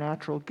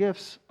supernatural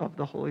gifts of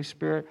the Holy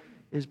Spirit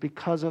is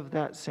because of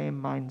that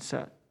same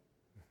mindset.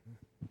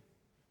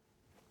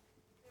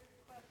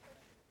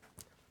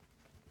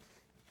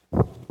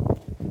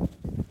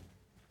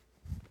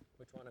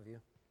 Which one of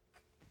you?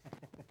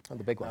 Oh,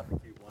 the big one.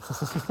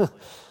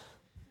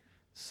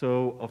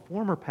 So a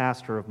former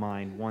pastor of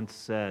mine once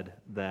said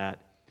that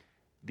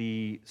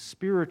the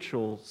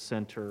spiritual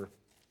center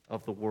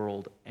of the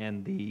world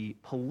and the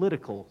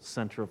political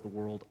center of the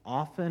world,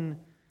 often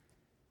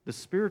the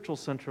spiritual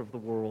center of the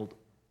world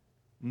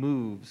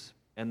moves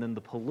and then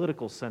the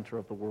political center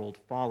of the world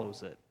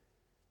follows it.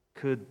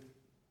 Could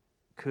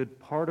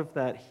part of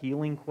that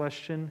healing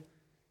question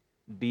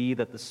be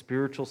that the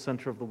spiritual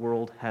center of the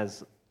world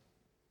has,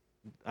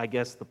 I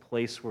guess the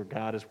place where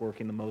God is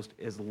working the most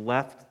is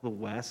left the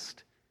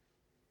West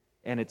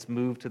and it's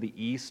moved to the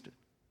East,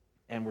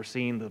 and we're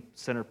seeing the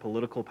center of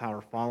political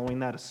power following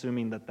that,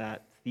 assuming that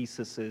that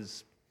thesis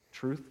is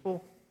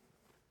truthful?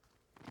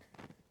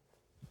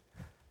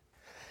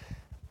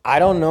 I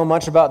don't know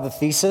much about the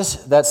thesis.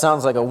 That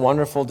sounds like a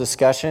wonderful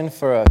discussion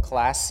for a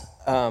class.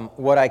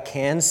 What I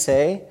can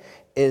say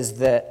is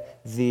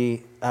that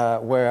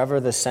wherever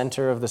the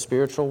center of the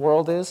spiritual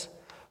world is,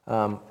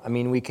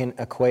 we can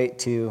equate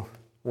to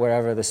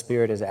wherever the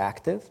Spirit is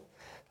active.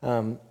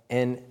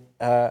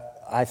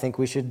 I think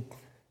we should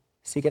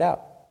seek it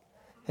out.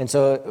 And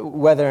so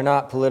whether or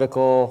not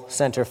political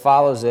center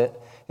follows it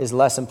is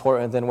less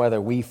important than whether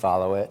we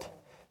follow it,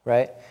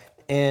 right?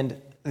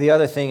 And the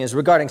other thing is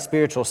regarding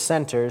spiritual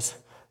centers,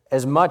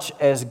 as much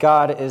as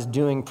God is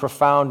doing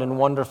profound and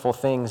wonderful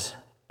things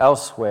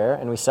elsewhere,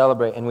 and we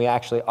celebrate, and we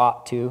actually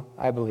ought to,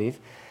 I believe,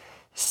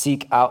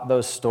 seek out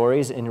those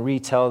stories and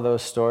retell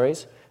those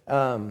stories,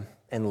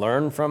 and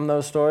learn from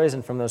those stories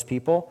and from those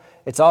people,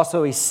 it's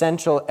also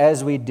essential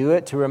as we do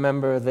it to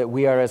remember that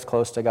we are as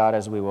close to God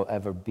as we will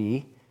ever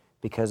be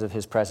because of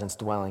his presence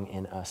dwelling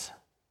in us,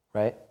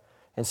 right?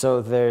 And so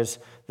there's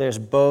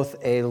both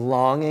a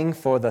longing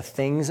for the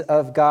things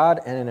of God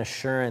and an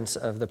assurance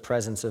of the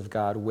presence of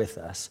God with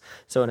us.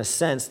 So in a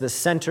sense, the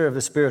center of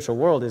the spiritual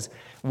world is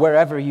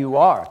wherever you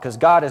are, because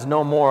God is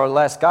no more or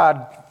less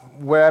God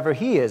wherever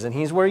he is, and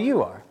he's where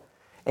you are.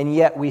 And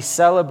yet we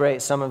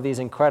celebrate some of these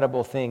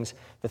incredible things,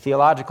 the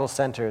theological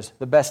centers,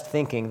 the best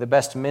thinking, the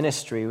best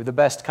ministry, the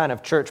best kind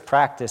of church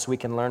practice we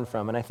can learn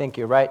from. And I think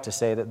you're right to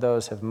say that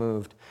those have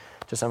moved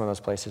to some of those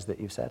places that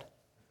you've said.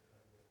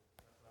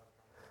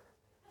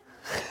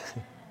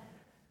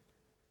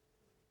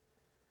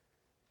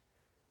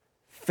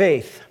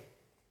 Faith,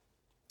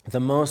 the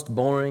most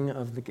boring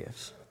of the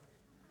gifts.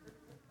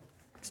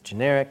 It's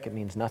generic, it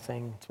means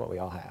nothing, it's what we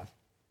all have.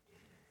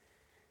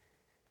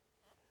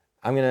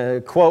 I'm going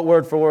to quote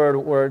word for word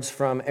words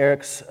from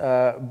Eric's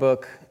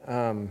book,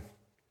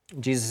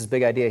 Jesus'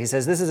 Big Idea. He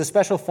says, "This is a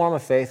special form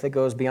of faith that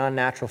goes beyond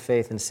natural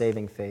faith and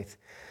saving faith.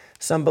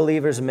 Some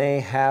believers may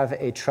have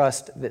a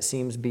trust that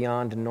seems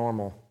beyond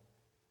normal.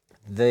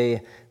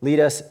 They lead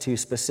us to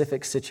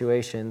specific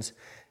situations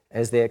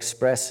as they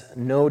express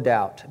no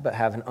doubt but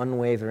have an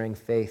unwavering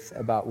faith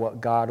about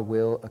what God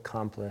will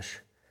accomplish.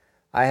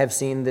 I have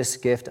seen this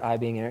gift, I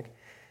being Eric,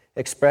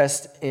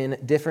 expressed in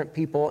different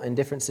people in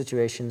different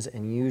situations,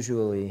 and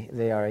usually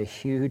they are a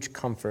huge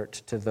comfort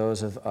to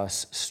those of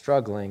us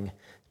struggling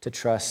to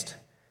trust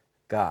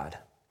God."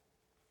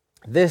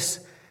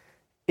 This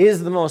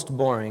is the most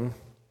boring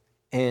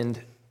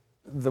and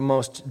the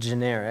most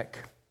generic,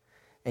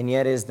 and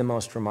yet is the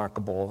most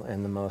remarkable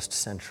and the most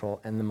central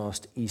and the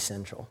most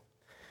essential.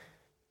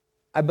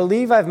 I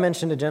believe I've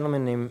mentioned a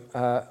gentleman named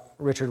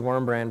Richard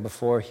Wurmbrand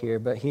before here,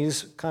 but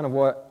he's kind of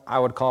what I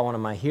would call one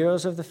of my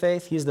heroes of the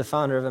faith. He's the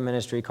founder of a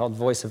ministry called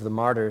Voice of the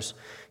Martyrs.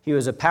 He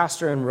was a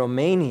pastor in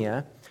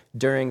Romania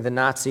during the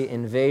Nazi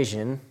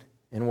invasion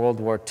in World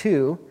War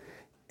II,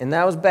 and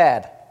that was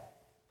bad.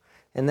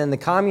 And then the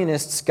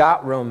communists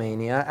got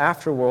Romania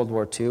after World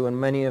War II, and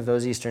many of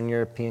those Eastern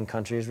European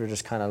countries were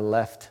just kind of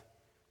left.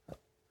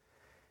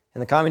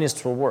 And the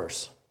communists were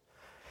worse.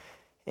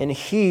 And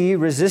he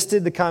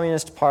resisted the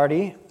Communist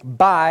Party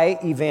by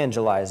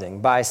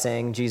evangelizing, by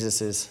saying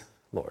Jesus is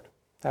Lord.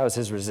 That was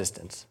his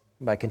resistance,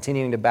 by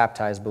continuing to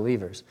baptize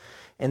believers.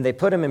 And they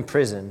put him in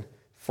prison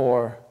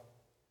for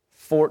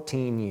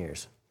 14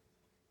 years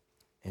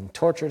and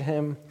tortured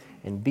him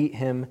and beat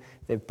him.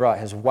 They brought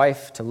his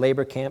wife to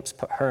labor camps,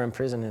 put her in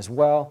prison as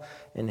well.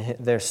 And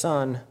their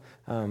son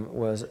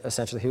was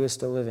essentially, he was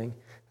still living,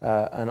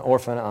 an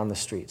orphan on the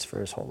streets for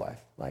his whole life.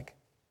 Like,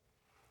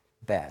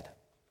 bad.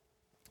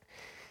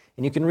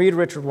 And you can read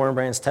Richard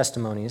Wurmbrand's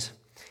testimonies,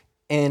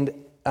 and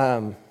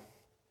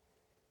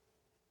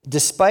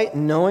despite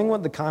knowing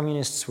what the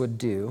communists would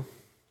do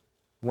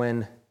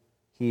when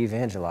he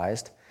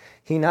evangelized,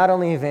 he not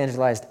only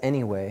evangelized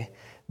anyway,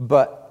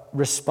 but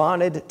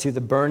responded to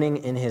the burning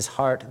in his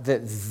heart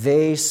that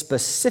they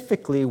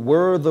specifically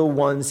were the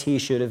ones he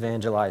should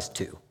evangelize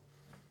to.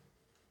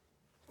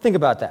 Think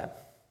about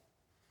that.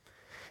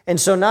 And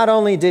so not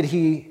only did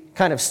he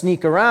kind of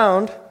sneak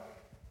around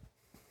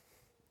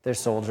their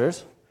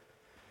soldiers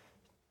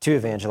to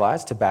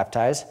evangelize, to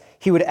baptize,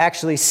 he would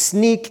actually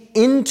sneak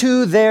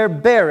into their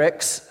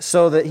barracks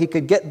so that he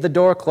could get the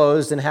door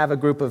closed and have a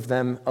group of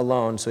them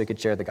alone so he could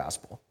share the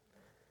gospel.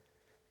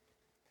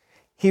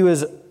 He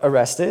was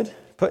arrested,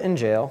 put in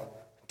jail,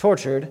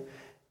 tortured,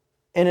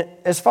 and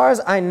as far as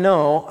I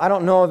know, I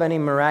don't know of any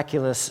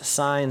miraculous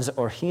signs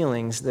or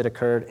healings that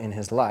occurred in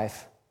his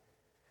life.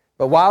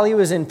 But while he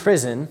was in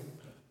prison,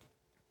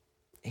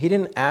 he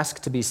didn't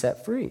ask to be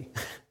set free.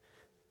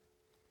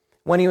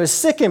 When he was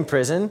sick in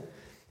prison,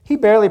 he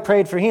barely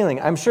prayed for healing.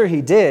 I'm sure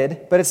he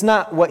did, but it's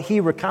not what he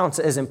recounts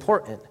as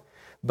important.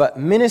 But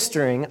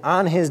ministering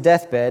on his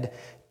deathbed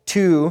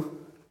to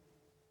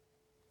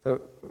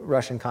the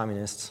Russian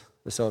communists,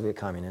 the Soviet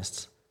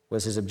communists,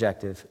 was his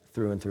objective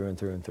through and through and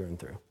through and through and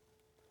through.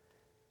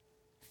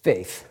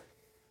 Faith.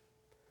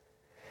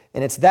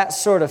 And it's that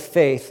sort of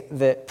faith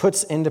that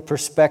puts into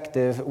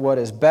perspective what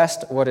is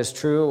best, what is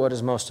true, what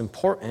is most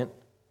important,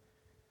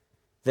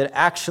 that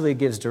actually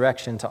gives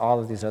direction to all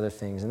of these other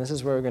things. And this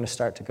is where we're going to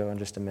start to go in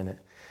just a minute.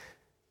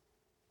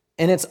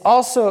 And it's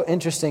also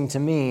interesting to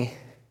me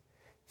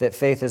that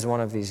faith is one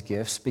of these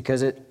gifts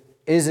because it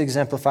is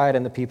exemplified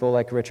in the people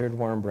like Richard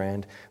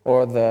Wurmbrand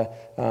or the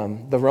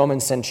Roman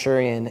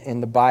centurion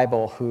in the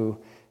Bible who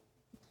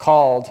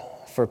called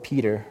for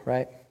Peter,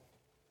 right?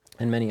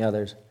 And many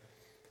others.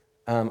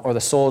 Or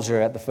the soldier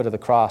at the foot of the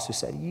cross who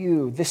said,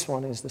 this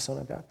one is the Son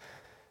of God.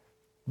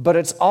 But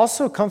it's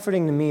also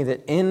comforting to me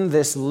that in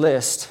this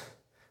list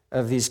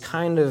of these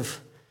kind of,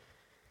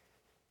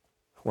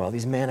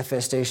 these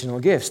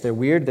manifestational gifts, they're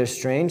weird, they're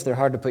strange, they're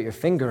hard to put your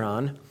finger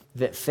on,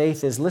 that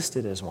faith is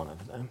listed as one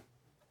of them.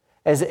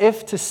 As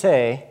if to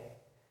say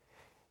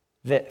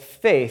that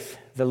faith,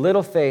 the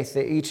little faith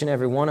that each and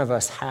every one of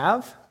us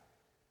have,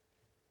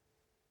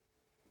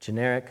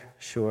 generic,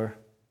 sure,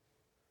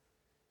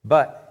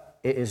 but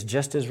it is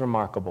just as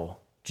remarkable,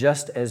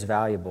 just as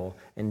valuable,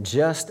 and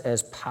just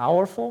as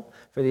powerful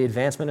for the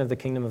advancement of the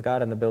kingdom of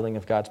God and the building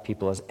of God's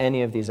people as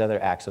any of these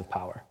other acts of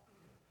power.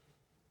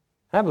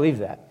 I believe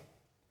that.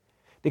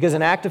 Because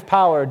an act of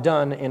power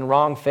done in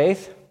wrong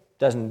faith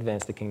doesn't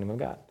advance the kingdom of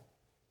God.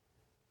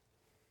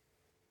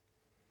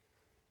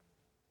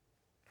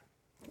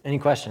 Any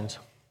questions?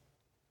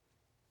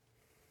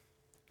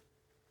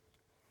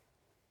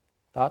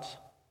 Thoughts?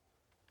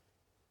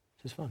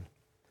 This is fun.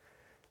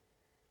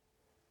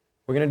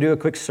 We're going to do a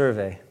quick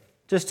survey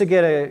just to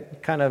get a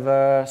kind of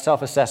a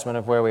self-assessment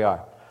of where we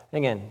are.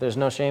 Again, there's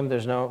no shame,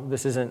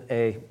 this isn't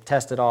a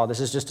test at all. This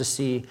is just to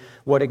see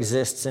what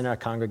exists in our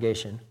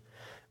congregation.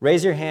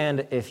 Raise your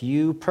hand if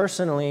you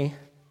personally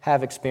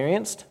have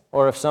experienced,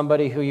 or if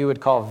somebody who you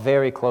would call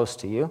very close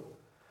to you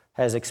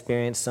has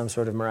experienced some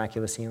sort of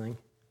miraculous healing.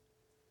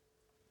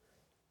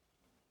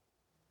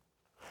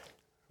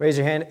 Raise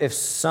your hand if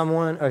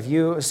someone, or if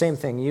you, same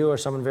thing, you or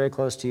someone very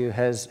close to you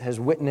has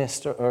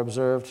witnessed or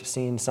observed,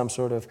 seen some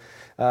sort of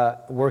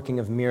working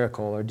of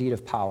miracle or deed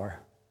of power.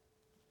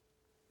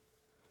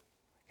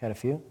 Got a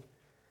few?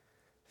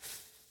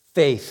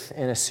 Faith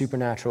in a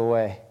supernatural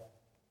way.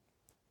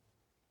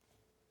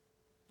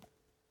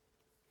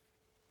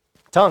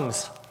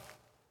 Tongues.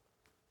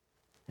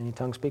 Any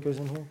tongue speakers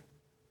in here?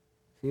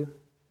 A few?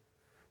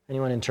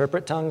 Anyone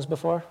interpret tongues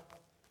before?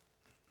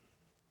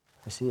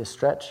 I see a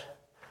stretch.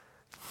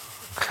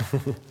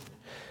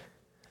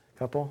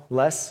 Couple?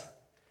 Less?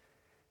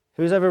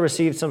 Who's ever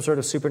received some sort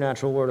of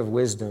supernatural word of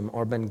wisdom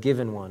or been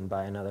given one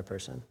by another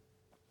person?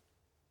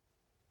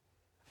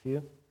 A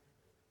few?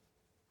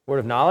 Word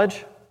of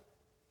knowledge?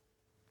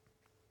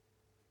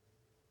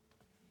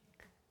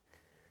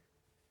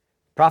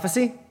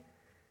 Prophecy?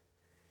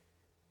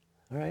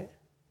 All right.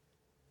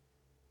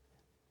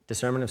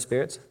 Discernment of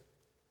spirits?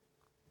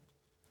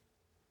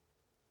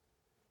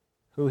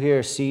 Who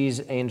here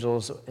sees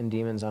angels and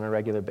demons on a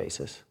regular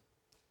basis?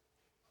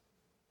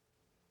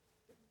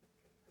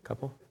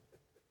 Couple?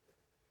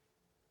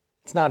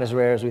 It's not as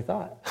rare as we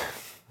thought,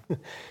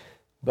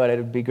 but it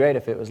would be great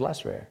if it was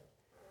less rare.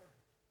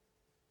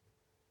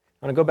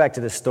 I want to go back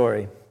to this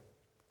story.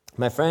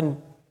 My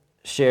friend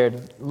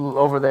shared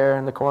over there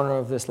in the corner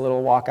of this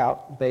little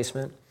walkout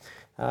basement.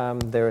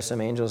 There were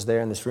some angels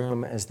there in this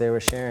room as they were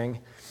sharing,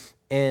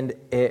 And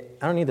I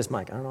don't need this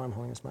mic. I don't know why I'm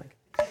holding this mic.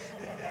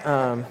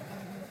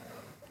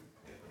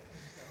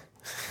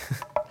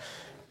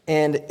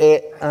 And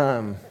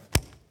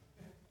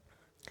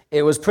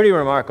it was pretty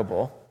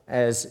remarkable,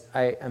 as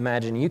I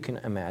imagine you can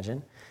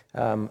imagine,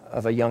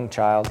 of a young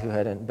child who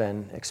hadn't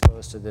been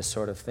exposed to this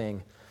sort of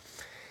thing.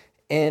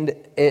 And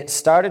it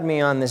started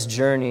me on this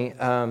journey.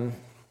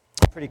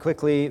 Pretty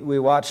quickly, we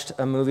watched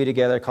a movie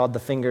together called The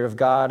Finger of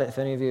God. If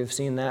any of you have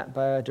seen that,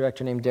 by a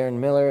director named Darren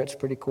Miller, it's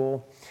pretty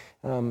cool.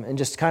 And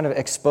just kind of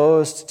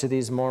exposed to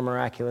these more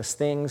miraculous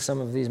things,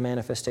 some of these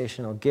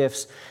manifestational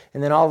gifts.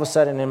 And then all of a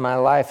sudden in my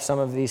life, some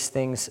of these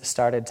things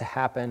started to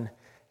happen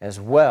as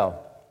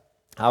well.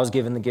 I was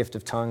given the gift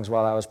of tongues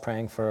while I was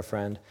praying for a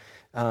friend.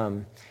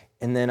 And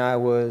then I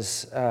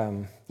was,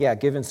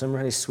 given some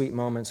really sweet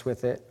moments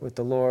with it, with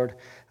the Lord.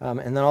 And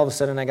then all of a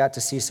sudden I got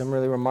to see some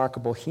really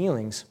remarkable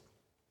healings.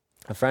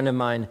 A friend of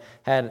mine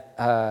had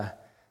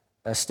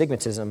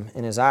astigmatism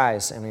in his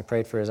eyes, and we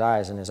prayed for his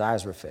eyes, and his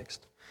eyes were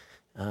fixed.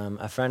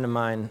 A friend of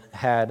mine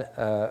had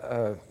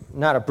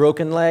not a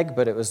broken leg,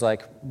 but it was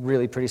like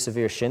really pretty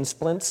severe shin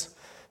splints.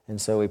 And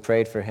so we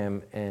prayed for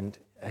him, and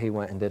he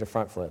went and did a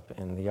front flip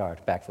in the yard,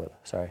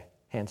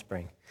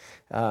 handspring.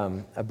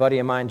 A buddy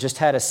of mine just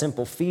had a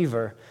simple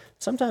fever.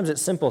 Sometimes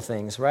it's simple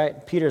things,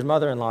 right? Peter's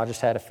mother-in-law just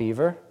had a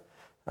fever.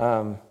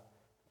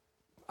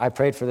 I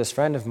prayed for this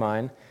friend of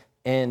mine,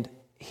 and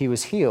he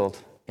was healed,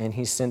 and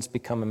he's since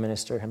become a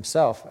minister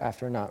himself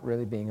after not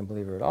really being a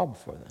believer at all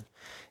before then.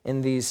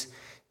 And these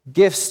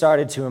gifts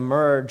started to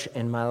emerge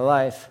in my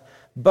life,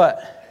 and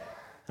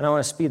I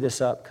want to speed this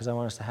up because I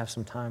want us to have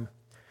some time.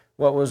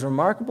 What was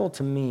remarkable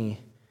to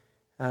me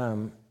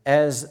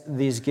as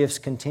these gifts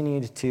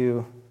continued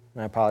to,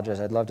 and I apologize,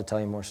 I'd love to tell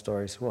you more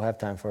stories. We'll have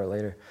time for it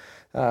later.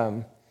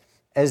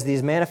 As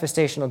these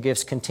manifestational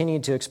gifts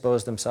continued to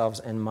expose themselves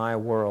in my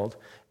world,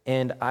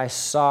 and I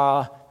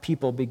saw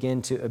people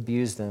begin to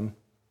abuse them,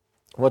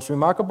 what's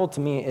remarkable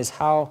to me is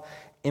how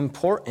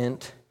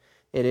important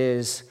it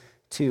is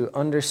to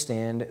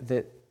understand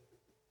that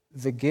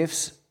the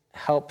gifts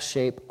help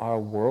shape our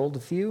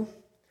worldview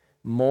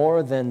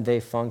more than they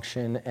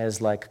function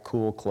as like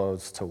cool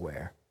clothes to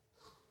wear.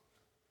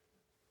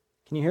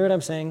 Can you hear what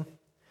I'm saying?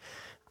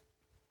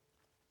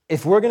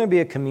 If we're going to be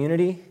a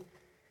community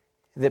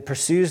that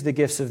pursues the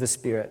gifts of the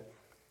Spirit,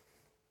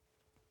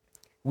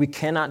 we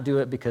cannot do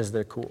it because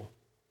they're cool.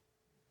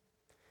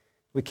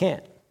 We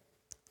can't.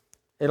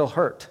 It'll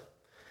hurt.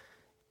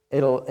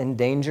 It'll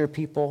endanger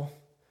people.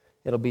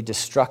 It'll be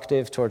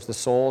destructive towards the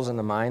souls and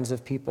the minds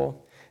of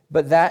people.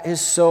 But that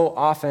is so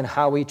often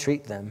how we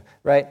treat them,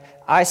 right?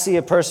 I see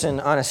a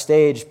person on a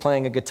stage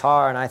playing a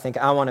guitar and I think,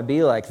 I want to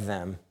be like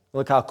them.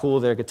 Look how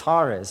cool their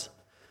guitar is.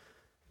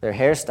 Their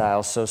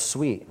hairstyle's so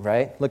sweet,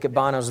 right? Look at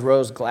Bono's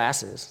rose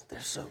glasses. They're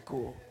so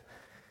cool.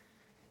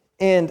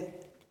 And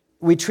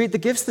we treat the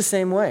gifts the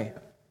same way,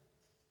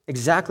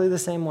 exactly the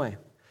same way.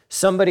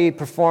 Somebody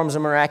performs a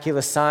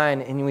miraculous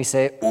sign and we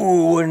say,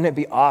 ooh, wouldn't it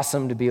be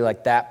awesome to be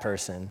like that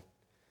person?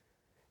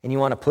 And you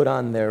want to put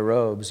on their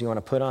robes, you want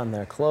to put on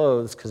their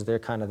clothes because they're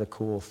kind of the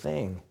cool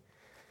thing.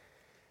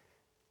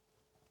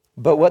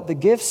 But what the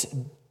gifts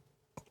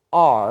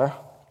are,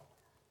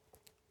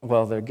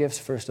 well, they're gifts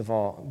first of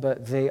all,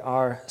 but they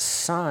are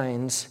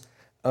signs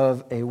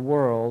of a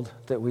world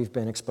that we've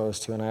been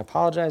exposed to. And I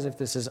apologize if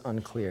this is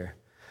unclear.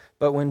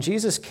 But when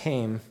Jesus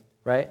came,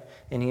 right,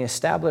 and he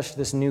established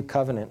this new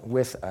covenant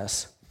with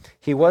us,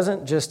 he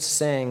wasn't just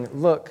saying,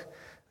 look,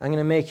 I'm going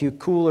to make you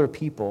cooler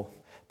people,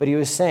 but he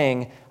was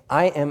saying,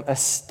 I am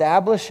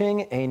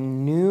establishing a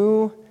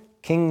new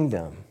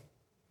kingdom.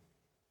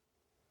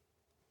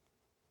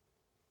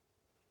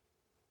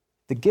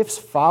 The gifts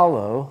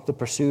follow the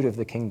pursuit of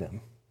the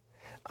kingdom.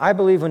 I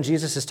believe when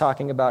Jesus is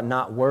talking about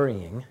not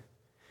worrying,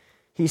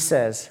 he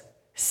says,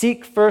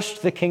 seek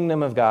first the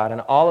kingdom of God,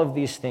 and all of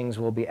these things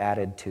will be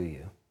added to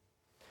you.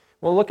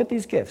 Well, look at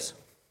these gifts.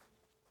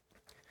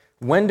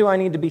 When do I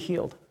need to be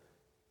healed?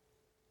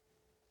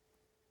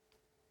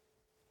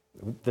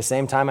 The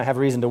same time I have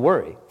reason to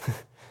worry.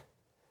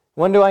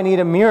 When do I need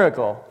a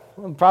miracle?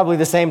 Probably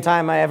the same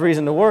time I have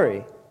reason to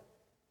worry.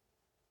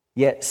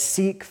 Yet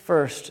seek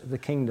first the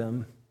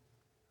kingdom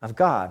of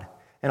God,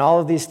 and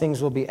all of these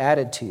things will be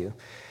added to you.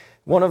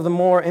 One of the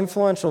more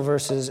influential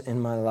verses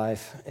in my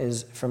life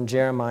is from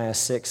Jeremiah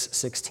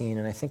 6:16,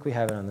 and I think we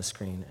have it on the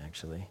screen,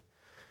 actually.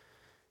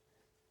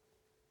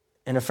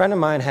 And a friend of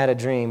mine had a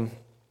dream,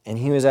 and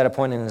he was at a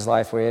point in his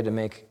life where he had to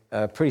make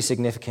a pretty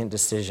significant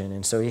decision.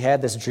 And so he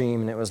had this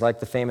dream, and it was like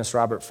the famous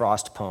Robert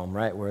Frost poem,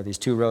 right, where these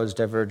two roads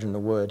diverge in the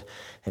wood,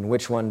 and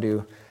which one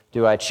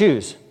do I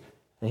choose?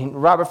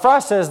 And Robert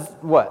Frost says,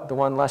 what, the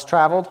one less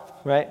traveled,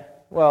 right?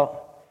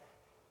 Well,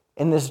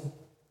 in this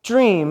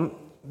dream,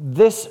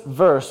 this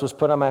verse was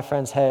put on my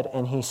friend's head,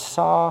 and he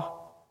saw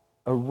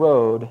a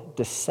road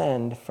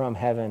descend from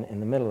heaven in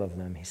the middle of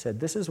them. He said,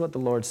 this is what the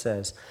Lord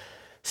says.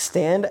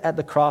 Stand at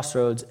the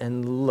crossroads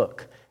and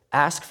look.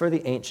 Ask for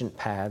the ancient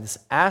paths.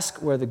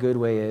 Ask where the good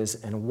way is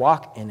and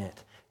walk in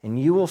it, and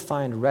you will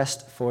find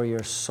rest for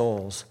your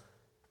souls.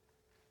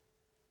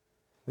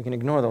 We can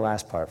ignore the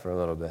last part for a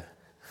little bit.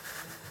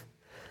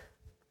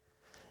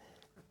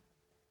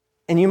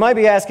 And you might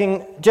be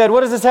asking, Jed,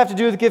 what does this have to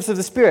do with the gifts of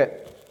the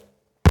Spirit?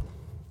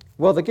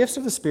 Well, the gifts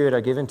of the Spirit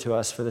are given to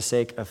us for the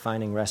sake of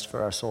finding rest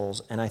for our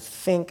souls. And I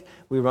think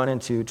we run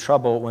into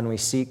trouble when we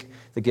seek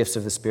the gifts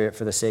of the Spirit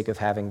for the sake of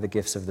having the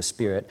gifts of the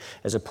Spirit,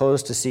 as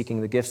opposed to seeking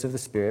the gifts of the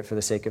Spirit for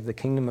the sake of the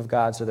kingdom of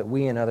God so that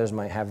we and others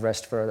might have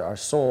rest for our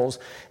souls,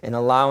 and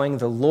allowing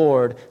the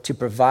Lord to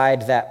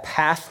provide that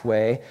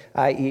pathway,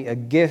 i.e. a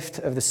gift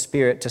of the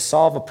Spirit, to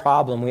solve a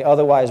problem we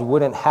otherwise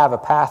wouldn't have a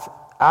path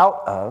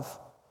out of.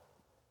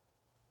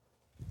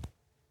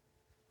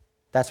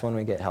 That's when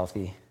we get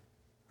healthy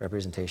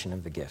representation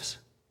of the gifts.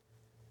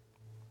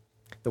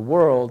 The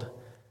world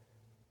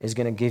is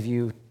going to give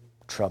you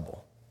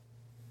trouble.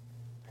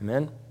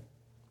 Amen?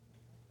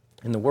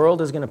 And the world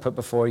is going to put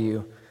before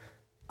you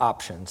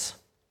options.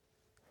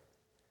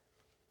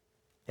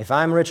 If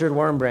I'm Richard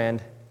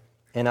Wurmbrand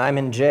and I'm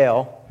in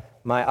jail,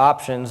 my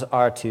options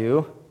are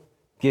to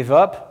give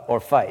up or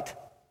fight,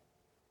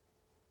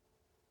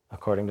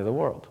 according to the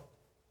world.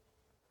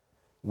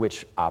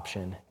 Which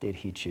option did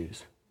he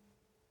choose?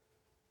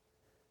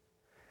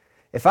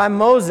 If I'm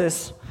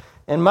Moses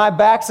and my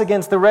back's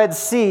against the Red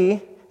Sea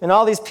and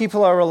all these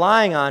people are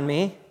relying on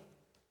me,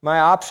 my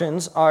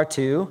options are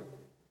to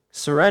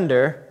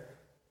surrender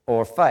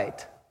or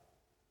fight.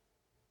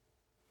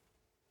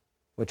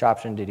 Which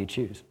option did he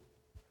choose?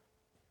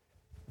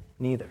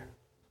 Neither.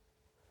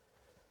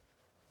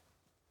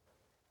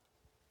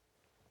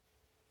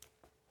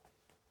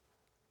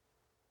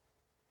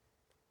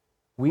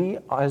 We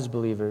as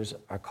believers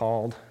are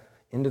called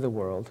into the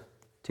world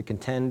to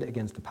contend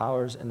against the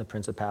powers and the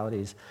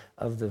principalities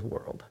of the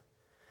world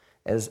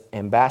as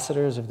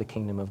ambassadors of the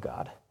kingdom of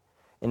God.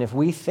 And if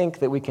we think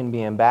that we can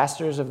be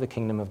ambassadors of the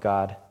kingdom of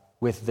God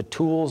with the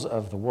tools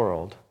of the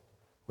world,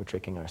 we're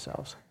tricking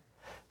ourselves.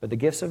 But the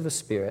gifts of the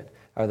Spirit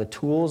are the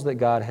tools that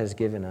God has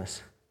given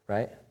us,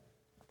 right?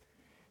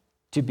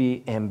 To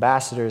be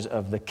ambassadors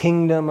of the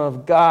kingdom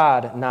of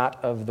God,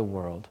 not of the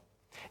world.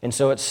 And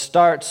so it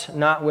starts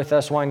not with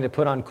us wanting to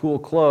put on cool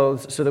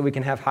clothes so that we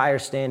can have higher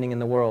standing in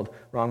the world.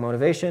 Wrong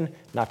motivation,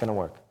 not going to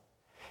work.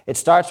 It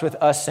starts with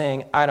us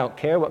saying, I don't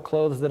care what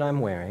clothes that I'm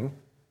wearing.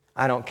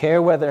 I don't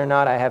care whether or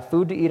not I have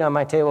food to eat on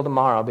my table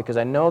tomorrow because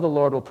I know the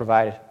Lord will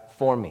provide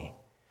for me.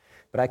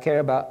 But I care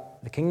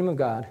about the kingdom of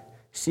God,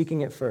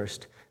 seeking it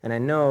first. And I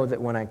know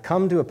that when I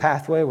come to a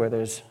pathway where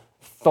there's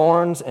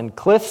thorns and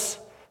cliffs,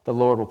 the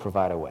Lord will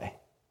provide a way.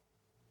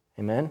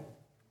 Amen?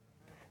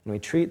 And we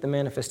treat the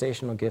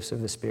manifestational gifts of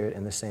the Spirit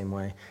in the same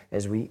way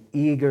as we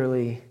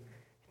eagerly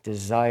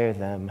desire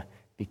them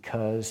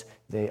because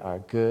they are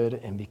good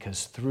and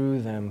because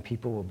through them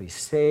people will be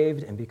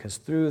saved and because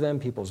through them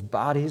people's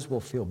bodies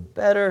will feel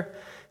better,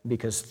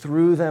 because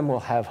through them we'll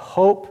have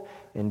hope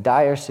in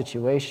dire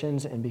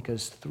situations, and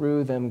because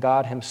through them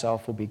God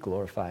himself will be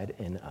glorified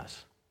in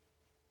us.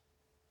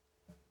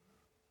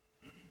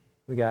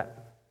 We got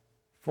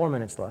 4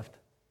 minutes left,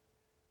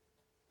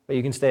 but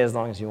you can stay as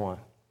long as you want.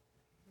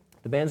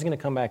 The band's going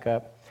to come back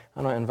up.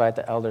 I'm going to invite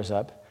the elders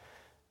up,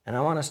 and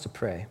I want us to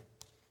pray.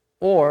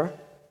 Or,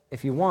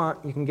 if you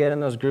want, you can get in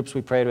those groups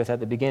we prayed with at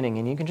the beginning,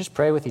 and you can just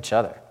pray with each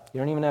other. You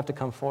don't even have to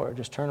come forward.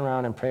 Just turn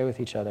around and pray with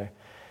each other.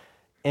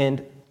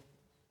 And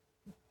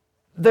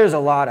there's a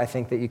lot, I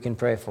think, that you can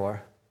pray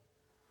for,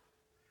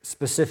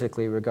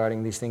 specifically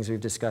regarding these things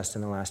we've discussed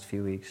in the last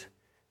few weeks.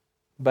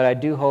 But I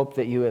do hope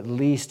that you at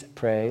least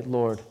pray,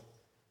 Lord,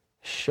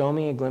 show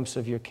me a glimpse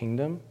of your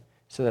kingdom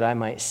so that I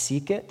might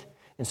seek it,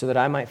 and so that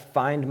I might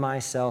find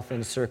myself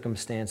in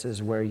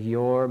circumstances where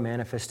your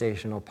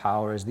manifestational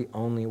power is the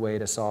only way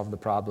to solve the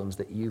problems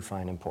that you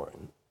find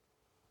important.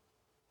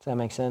 Does that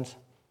make sense?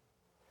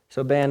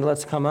 So band,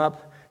 let's come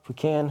up. If we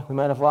can, we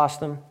might have lost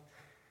them.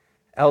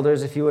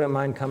 Elders, if you wouldn't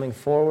mind coming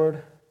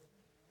forward,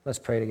 let's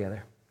pray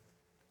together.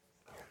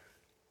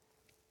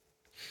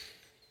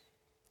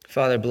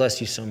 Father,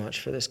 bless you so much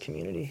for this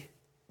community.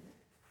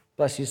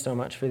 Bless you so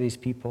much for these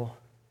people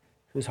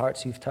whose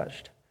hearts you've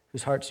touched,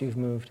 whose hearts you've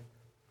moved.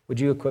 Would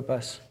you equip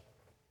us?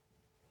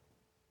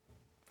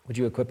 Would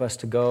you equip us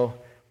to go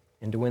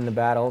and to win the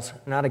battles,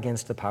 not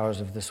against the powers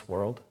of this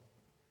world,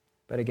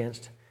 but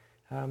against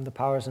the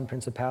powers and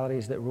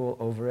principalities that rule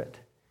over it.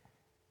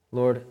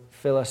 Lord,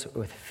 fill us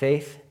with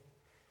faith.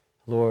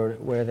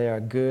 Lord, where they are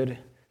good,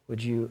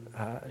 would you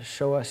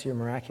show us your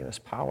miraculous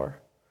power?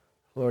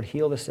 Lord,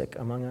 heal the sick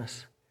among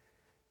us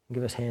and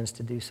give us hands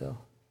to do so.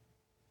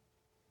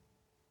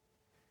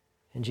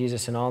 And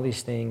Jesus, in all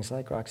these things,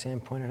 like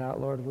Roxanne pointed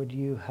out, Lord, would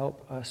you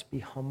help us be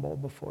humble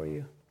before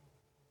you?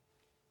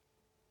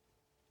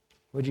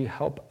 Would you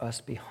help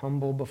us be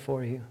humble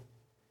before you?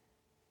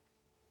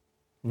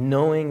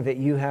 Knowing that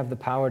you have the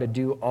power to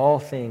do all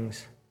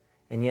things,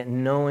 and yet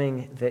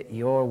knowing that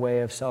your way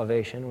of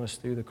salvation was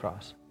through the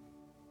cross.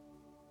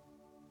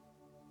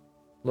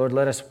 Lord,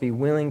 let us be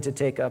willing to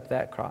take up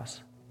that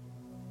cross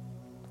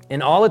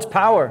in all its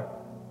power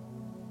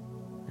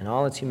and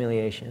all its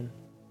humiliation,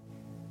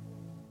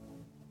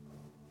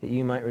 that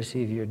you might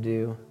receive your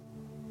due,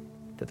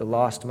 that the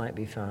lost might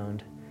be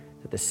found,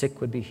 that the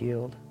sick would be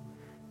healed,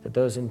 that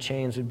those in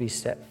chains would be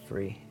set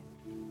free.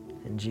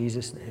 In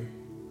Jesus' name.